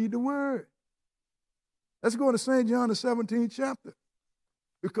nobody read the word. Let's go to St. John, the 17th chapter.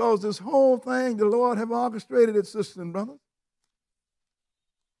 Because this whole thing, the Lord have orchestrated it, sisters and brothers.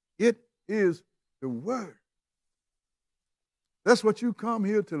 It is the word. That's what you come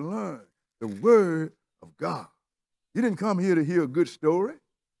here to learn, the word of God. You didn't come here to hear a good story.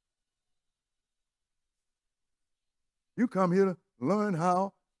 You come here to learn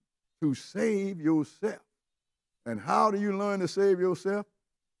how to save yourself. And how do you learn to save yourself?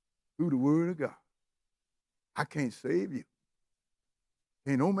 through the word of God. I can't save you.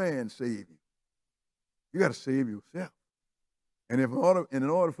 Ain't no man save you. You got to save yourself. And in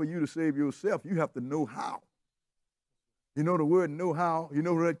order for you to save yourself, you have to know how. You know the word know how? You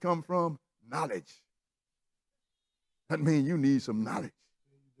know where it comes from? Knowledge. That means you need some knowledge.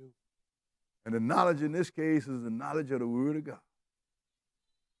 And the knowledge in this case is the knowledge of the word of God.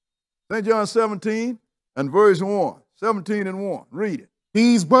 St. John 17 and verse 1. 17 and 1. Read it.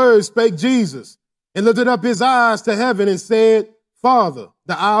 These words spake Jesus, and lifted up his eyes to heaven and said, Father,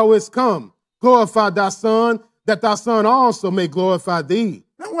 the hour is come. Glorify thy Son, that thy Son also may glorify thee.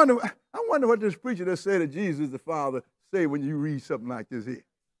 I wonder what this preacher that said that Jesus is the Father say when you read something like this here.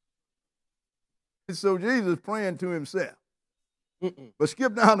 And so Jesus is praying to himself. But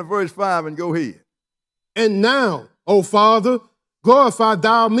skip down to verse 5 and go ahead. And now, O Father, glorify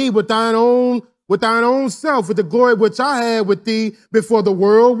thou me with thine own self, with the glory which I had with thee before the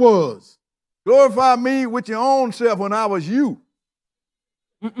world was. Glorify me with your own self when I was you.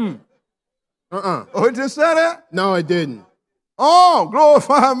 Oh, it just said that? No, it didn't. Oh,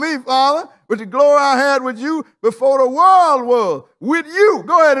 glorify me, Father, with the glory I had with you before the world was. With you.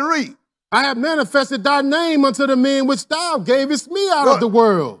 Go ahead and read. I have manifested thy name unto the men which thou gavest me out of the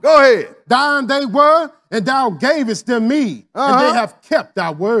world. Go ahead. Thine they were, and thou gavest them me, and they have kept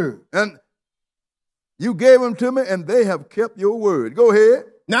thy word. And you gave them to me, and they have kept your word. Go ahead.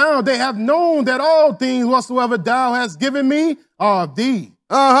 Now they have known that all things whatsoever thou hast given me are of thee.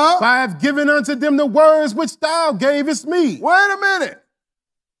 For I have given unto them the words which thou gavest me. Wait a minute.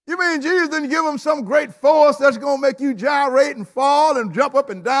 You mean Jesus didn't give them some great force that's going to make you gyrate and fall and jump up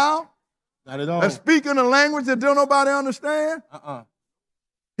and down? Not at all. And speak in a language that don't nobody understand?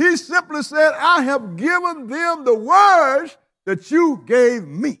 He simply said, I have given them the words that you gave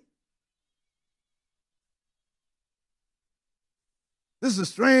me. This is a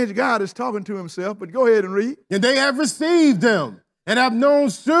strange God that's talking to himself, but go ahead and read. And they have received them, and have known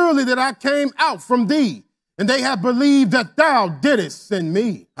surely that I came out from thee, and they have believed that thou didst send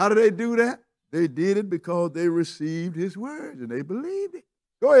me. How did they do that? They did it because they received his words, and they believed it.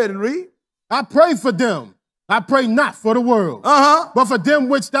 Go ahead and read. I pray for them. I pray not for the world, but for them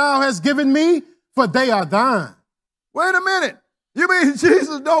which thou hast given me, for they are thine. Wait a minute. You mean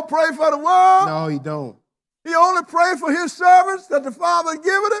Jesus don't pray for the world? No, he don't. He only pray for his servants that the Father had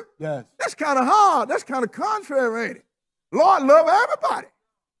given him? Yes. That's kind of hard. That's kind of contrary, ain't it? The Lord love everybody.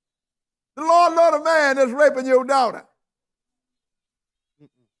 The Lord love a man that's raping your daughter.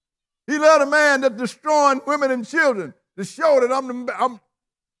 He love a man that's destroying women and children to show that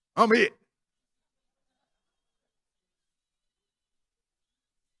I'm it.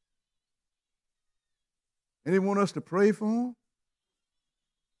 And he want us to pray for him?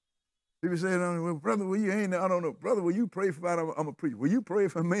 People say, well, brother, will you ain't, I don't know. Brother, will you pray for me? I'm a preacher. Will you pray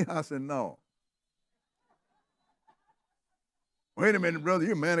for me? I said, no. Wait a minute, brother,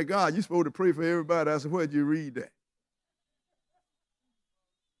 you're a man of God. You're supposed to pray for everybody. I said, where'd you read that?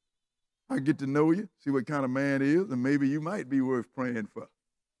 I get to know you, see what kind of man he is, and maybe you might be worth praying for.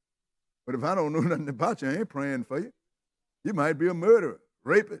 But if I don't know nothing about you, I ain't praying for you. You might be a murderer,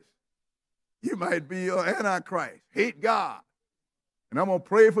 rapist. You might be an antichrist, hate God. And I'm going to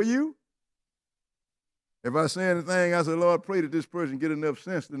pray for you. If I say anything, I say, Lord, pray that this person get enough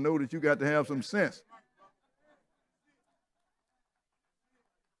sense to know that you got to have some sense.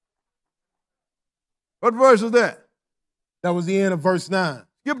 What verse is that? That was the end of verse 9.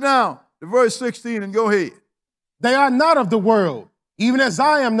 Skip down to verse 16 and go ahead. They are not of the world, even as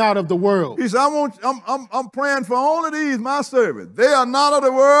I am not of the world. He said, I'm praying for only these, my servants. They are not of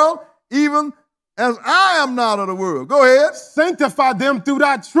the world, even as I am not of the world. Go ahead. Sanctify them through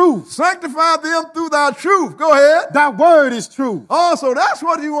thy truth. Sanctify them through thy truth. Go ahead. Thy word is truth. Oh, so that's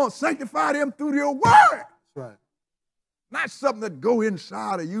what you want. Sanctify them through your word. That's right. Not something that go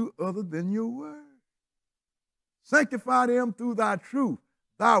inside of you other than your word. Sanctify them through thy truth.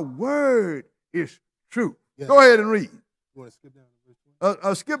 Thy word is truth. Yes. Go ahead and read. You want to skip down to verse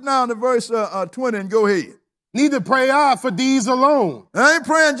 20? Skip down to verse 20 and go ahead. Neither pray I for these alone. I ain't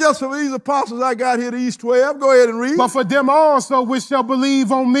praying just for these apostles I got here, these 12. Go ahead and read. But for them also which shall believe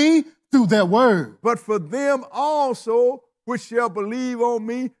on me through their word. But for them also which shall believe on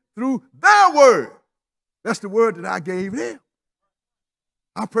me through their word. That's the word that I gave them.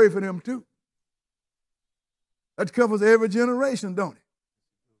 I pray for them too. That covers every generation, don't it?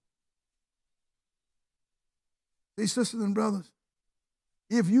 See, sisters and brothers,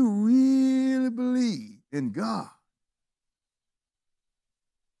 if you really believe in God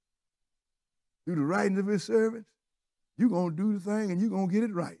through the writings of his servants, you're going to do the thing and you're going to get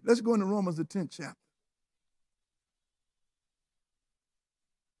it right. Let's go into Romans the 10th chapter.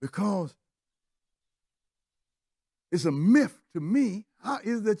 Because it's a myth to me. How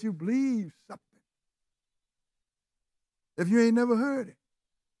is it that you believe something if you ain't never heard it?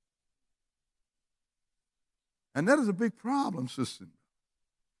 And that is a big problem, sister.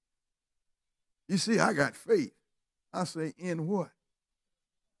 You see, I got faith. I say, in what?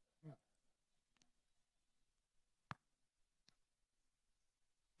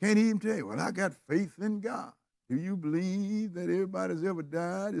 Can't even tell you, well, I got faith in God. Do you believe that everybody that's ever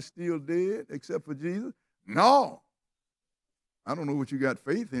died is still dead except for Jesus? No. I don't know what you got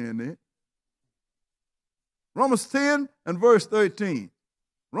faith in there. Romans 10 and verse 13.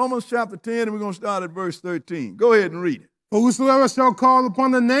 Romans chapter 10, and we're going to start at verse 13. Go ahead and read it. For whosoever shall call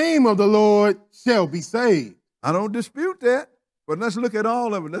upon the name of the Lord shall be saved. I don't dispute that, but let's look at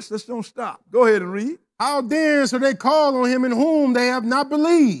all of it. Let's don't stop. Go ahead and read. How then shall they call on him in whom they have not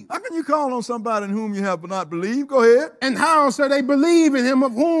believed? How can you call on somebody in whom you have not believed? Go ahead. And how shall they believe in him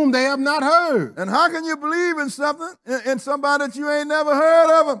of whom they have not heard? And how can you believe in something, in somebody that you ain't never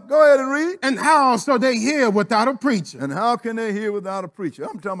heard of them? Go ahead and read. And how shall they hear without a preacher? And how can they hear without a preacher?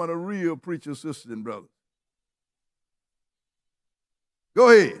 I'm talking about a real preacher, sisters and brothers. Go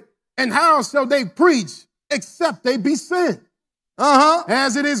ahead. And how shall they preach except they be sent?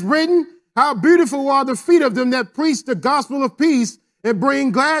 As it is written, how beautiful are the feet of them that preach the gospel of peace and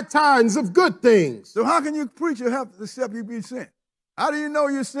bring glad tidings of good things. So how can you preach except you be sent? How do you know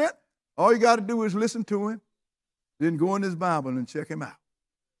you're sent? All you got to do is listen to him, then go in his Bible and check him out.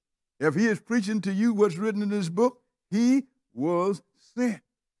 If he is preaching to you what's written in this book, he was sent.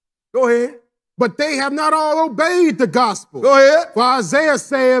 Go ahead. But they have not all obeyed the gospel. Go ahead. For Isaiah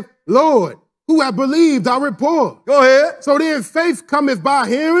saith, Lord, who have believed our report? Go ahead. So then faith cometh by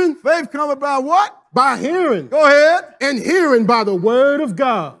hearing. Faith cometh by what? By hearing. Go ahead. And hearing by the word of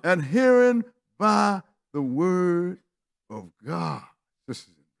God. And hearing by the word of God.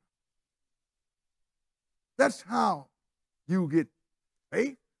 That's how you get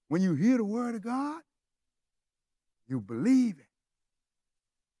faith. When you hear the word of God, you believe it.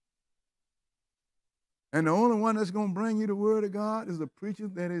 And the only one that's going to bring you the word of God is the preacher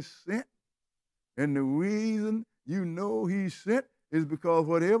that is sent. And the reason you know he's sent is because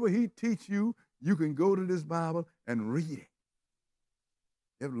whatever he teach you, you can go to this Bible and read it.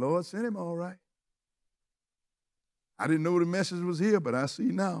 If the Lord sent him, all right. I didn't know the message was here, but I see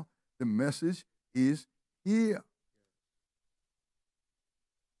now the message is here.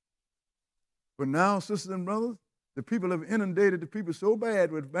 But now, sisters and brothers, the people have inundated the people so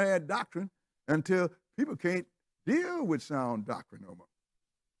bad with bad doctrine until people can't deal with sound doctrine no more.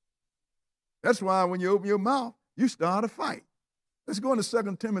 That's why when you open your mouth, you start a fight. Let's go into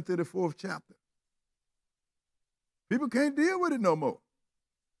 2 Timothy, the 4th chapter. People can't deal with it no more.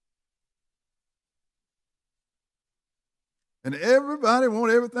 And everybody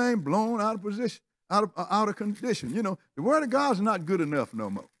wants everything blown out of position, out of condition. You know, the word of God is not good enough no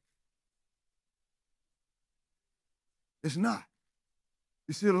more. It's not.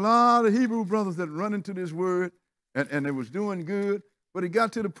 You see a lot of Hebrew brothers that run into this word, and it was doing good, but it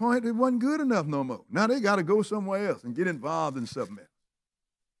got to the point it wasn't good enough no more. Now they got to go somewhere else and get involved in something else.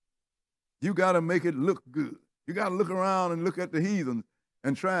 You got to make it look good. You got to look around and look at the heathen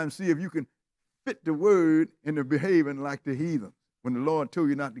and try and see if you can fit the word into behaving like the heathen when the Lord told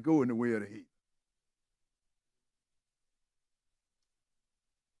you not to go in the way of the heathen.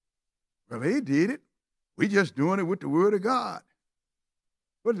 Well, they did it. We just doing it with the word of God.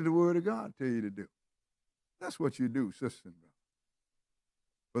 What did the word of God tell you to do? That's what you do, sister and brother.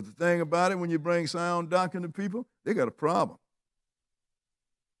 But the thing about it, when you bring sound doctrine to people, they got a problem.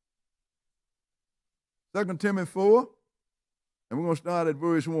 2 Timothy 4, and we're going to start at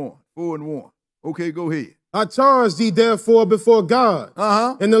verse 1, 4 and 1. Okay, go ahead. I charge thee therefore before God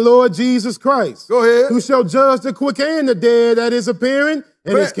and the Lord Jesus Christ, go ahead, who shall judge the quick and the dead at his appearing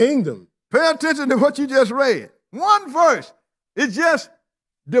and his kingdom. Pay attention to what you just read. One verse, it just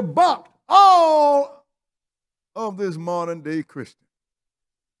debunked all of this modern day Christian.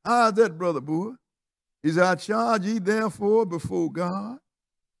 How's that, Brother Boer? He said, I charge ye therefore before God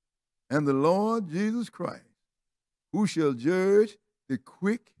and the Lord Jesus Christ, who shall judge the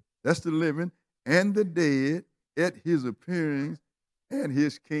quick, that's the living, and the dead at his appearing and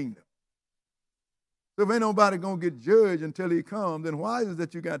his kingdom. So if ain't nobody going to get judged until he comes, then why is it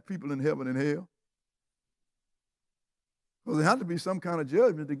that you got people in heaven and hell? Because there has to be some kind of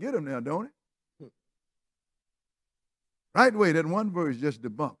judgment to get them there, don't it? Right way, that one verse just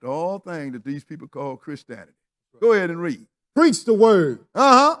debunked all things that these people call Christianity. Go ahead and read. Preach the word.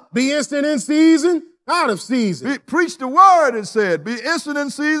 Be instant in season out of season. Preach the word, it said. Be instant in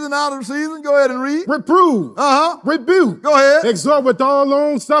season, out of season. Go ahead and read. Reprove. Rebuke. Go ahead. Exhort with all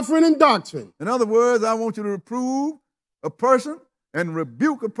long suffering and doctrine. In other words, I want you to reprove a person and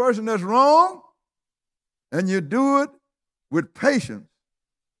rebuke a person that's wrong, and you do it with patience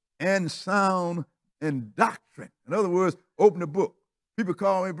and sound and doctrine. In other words, open the book. People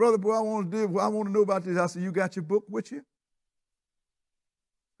call me, brother, boy, I want to know about this. I said, you got your book with you?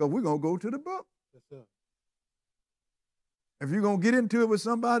 Because we're going to go to the book. Yes, sir. If you're going to get into it with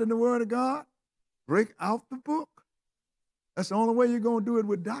somebody in the Word of God, break out the book. That's the only way you're going to do it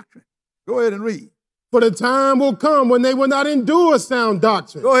with doctrine. Go ahead and read. For the time will come when they will not endure sound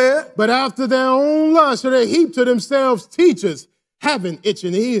doctrine. Go ahead. But after their own lust shall they heap to themselves teachers having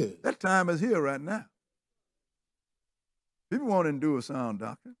itching ears. That time is here right now. People won't endure sound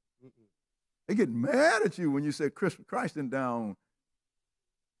doctrine. They get mad at you when you say Christ didn't down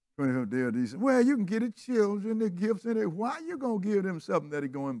 25th day of December. Well, you can get the children, the gifts, and why are you going to give them something that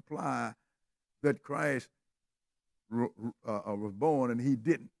is going to imply that Christ was born and he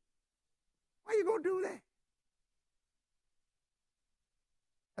didn't? Why are you going to do that?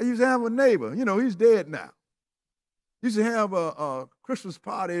 I used to have a neighbor, you know, he's dead now. He used to have a Christmas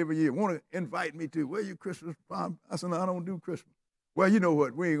party every year, want to invite me to, where you Christmas party? I said, no, I don't do Christmas. Well, you know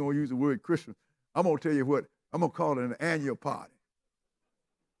what, we ain't going to use the word Christmas. I'm going to tell you what, I'm going to call it an annual party.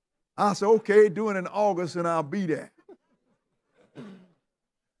 I said, okay, do it in August and I'll be there.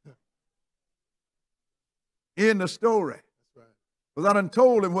 In the story. Because I done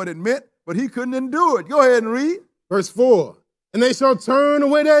told him what it meant, but he couldn't endure it. Go ahead and read. Verse 4. And they shall turn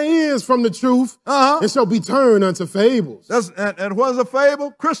away their ears from the truth and shall be turned unto fables. And what is a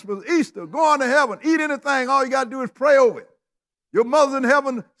fable? Christmas, Easter, go on to heaven, eat anything. All you got to do is pray over it. Your mother's in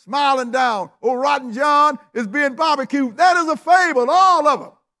heaven smiling down. Old Rotten John is being barbecued. That is a fable, all of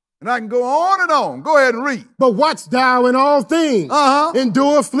them. And I can go on and on. Go ahead and read. But watch thou in all things.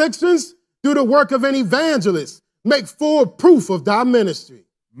 Endure afflictions. Do the work of an evangelist. Make full proof of thy ministry.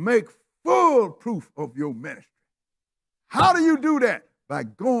 Make full proof of your ministry. How do you do that? By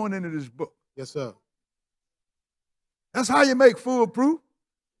going into this book. Yes, sir. That's how you make full proof.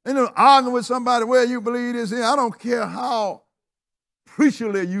 You know, arguing with somebody, well, you believe this here. I don't care how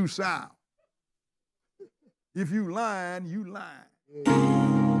preacherly you sound. If you lying, you lying.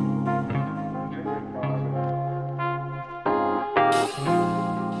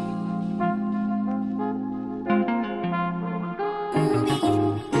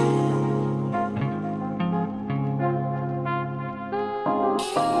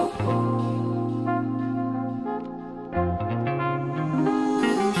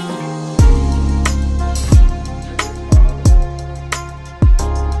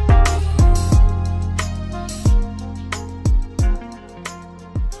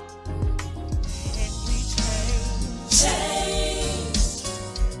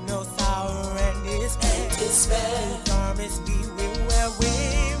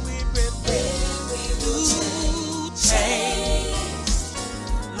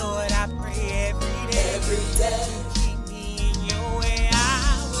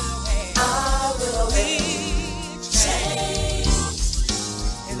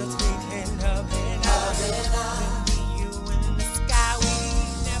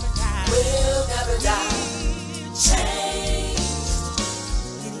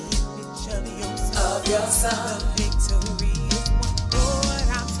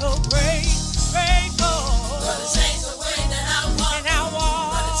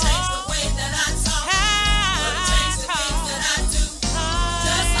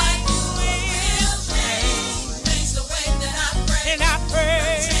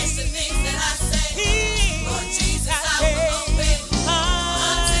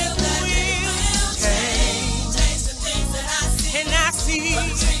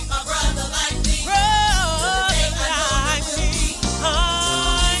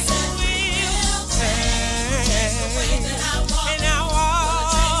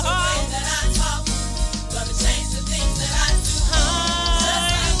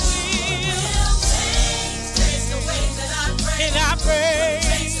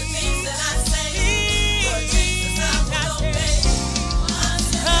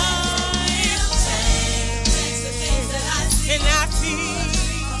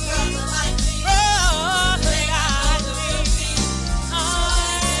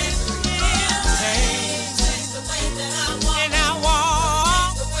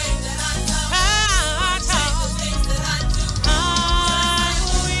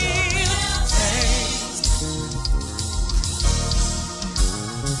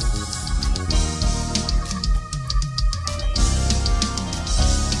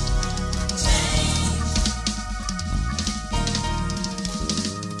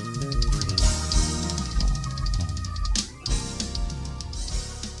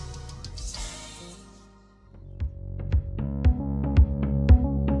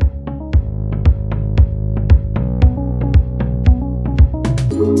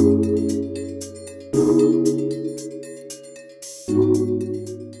 Amen.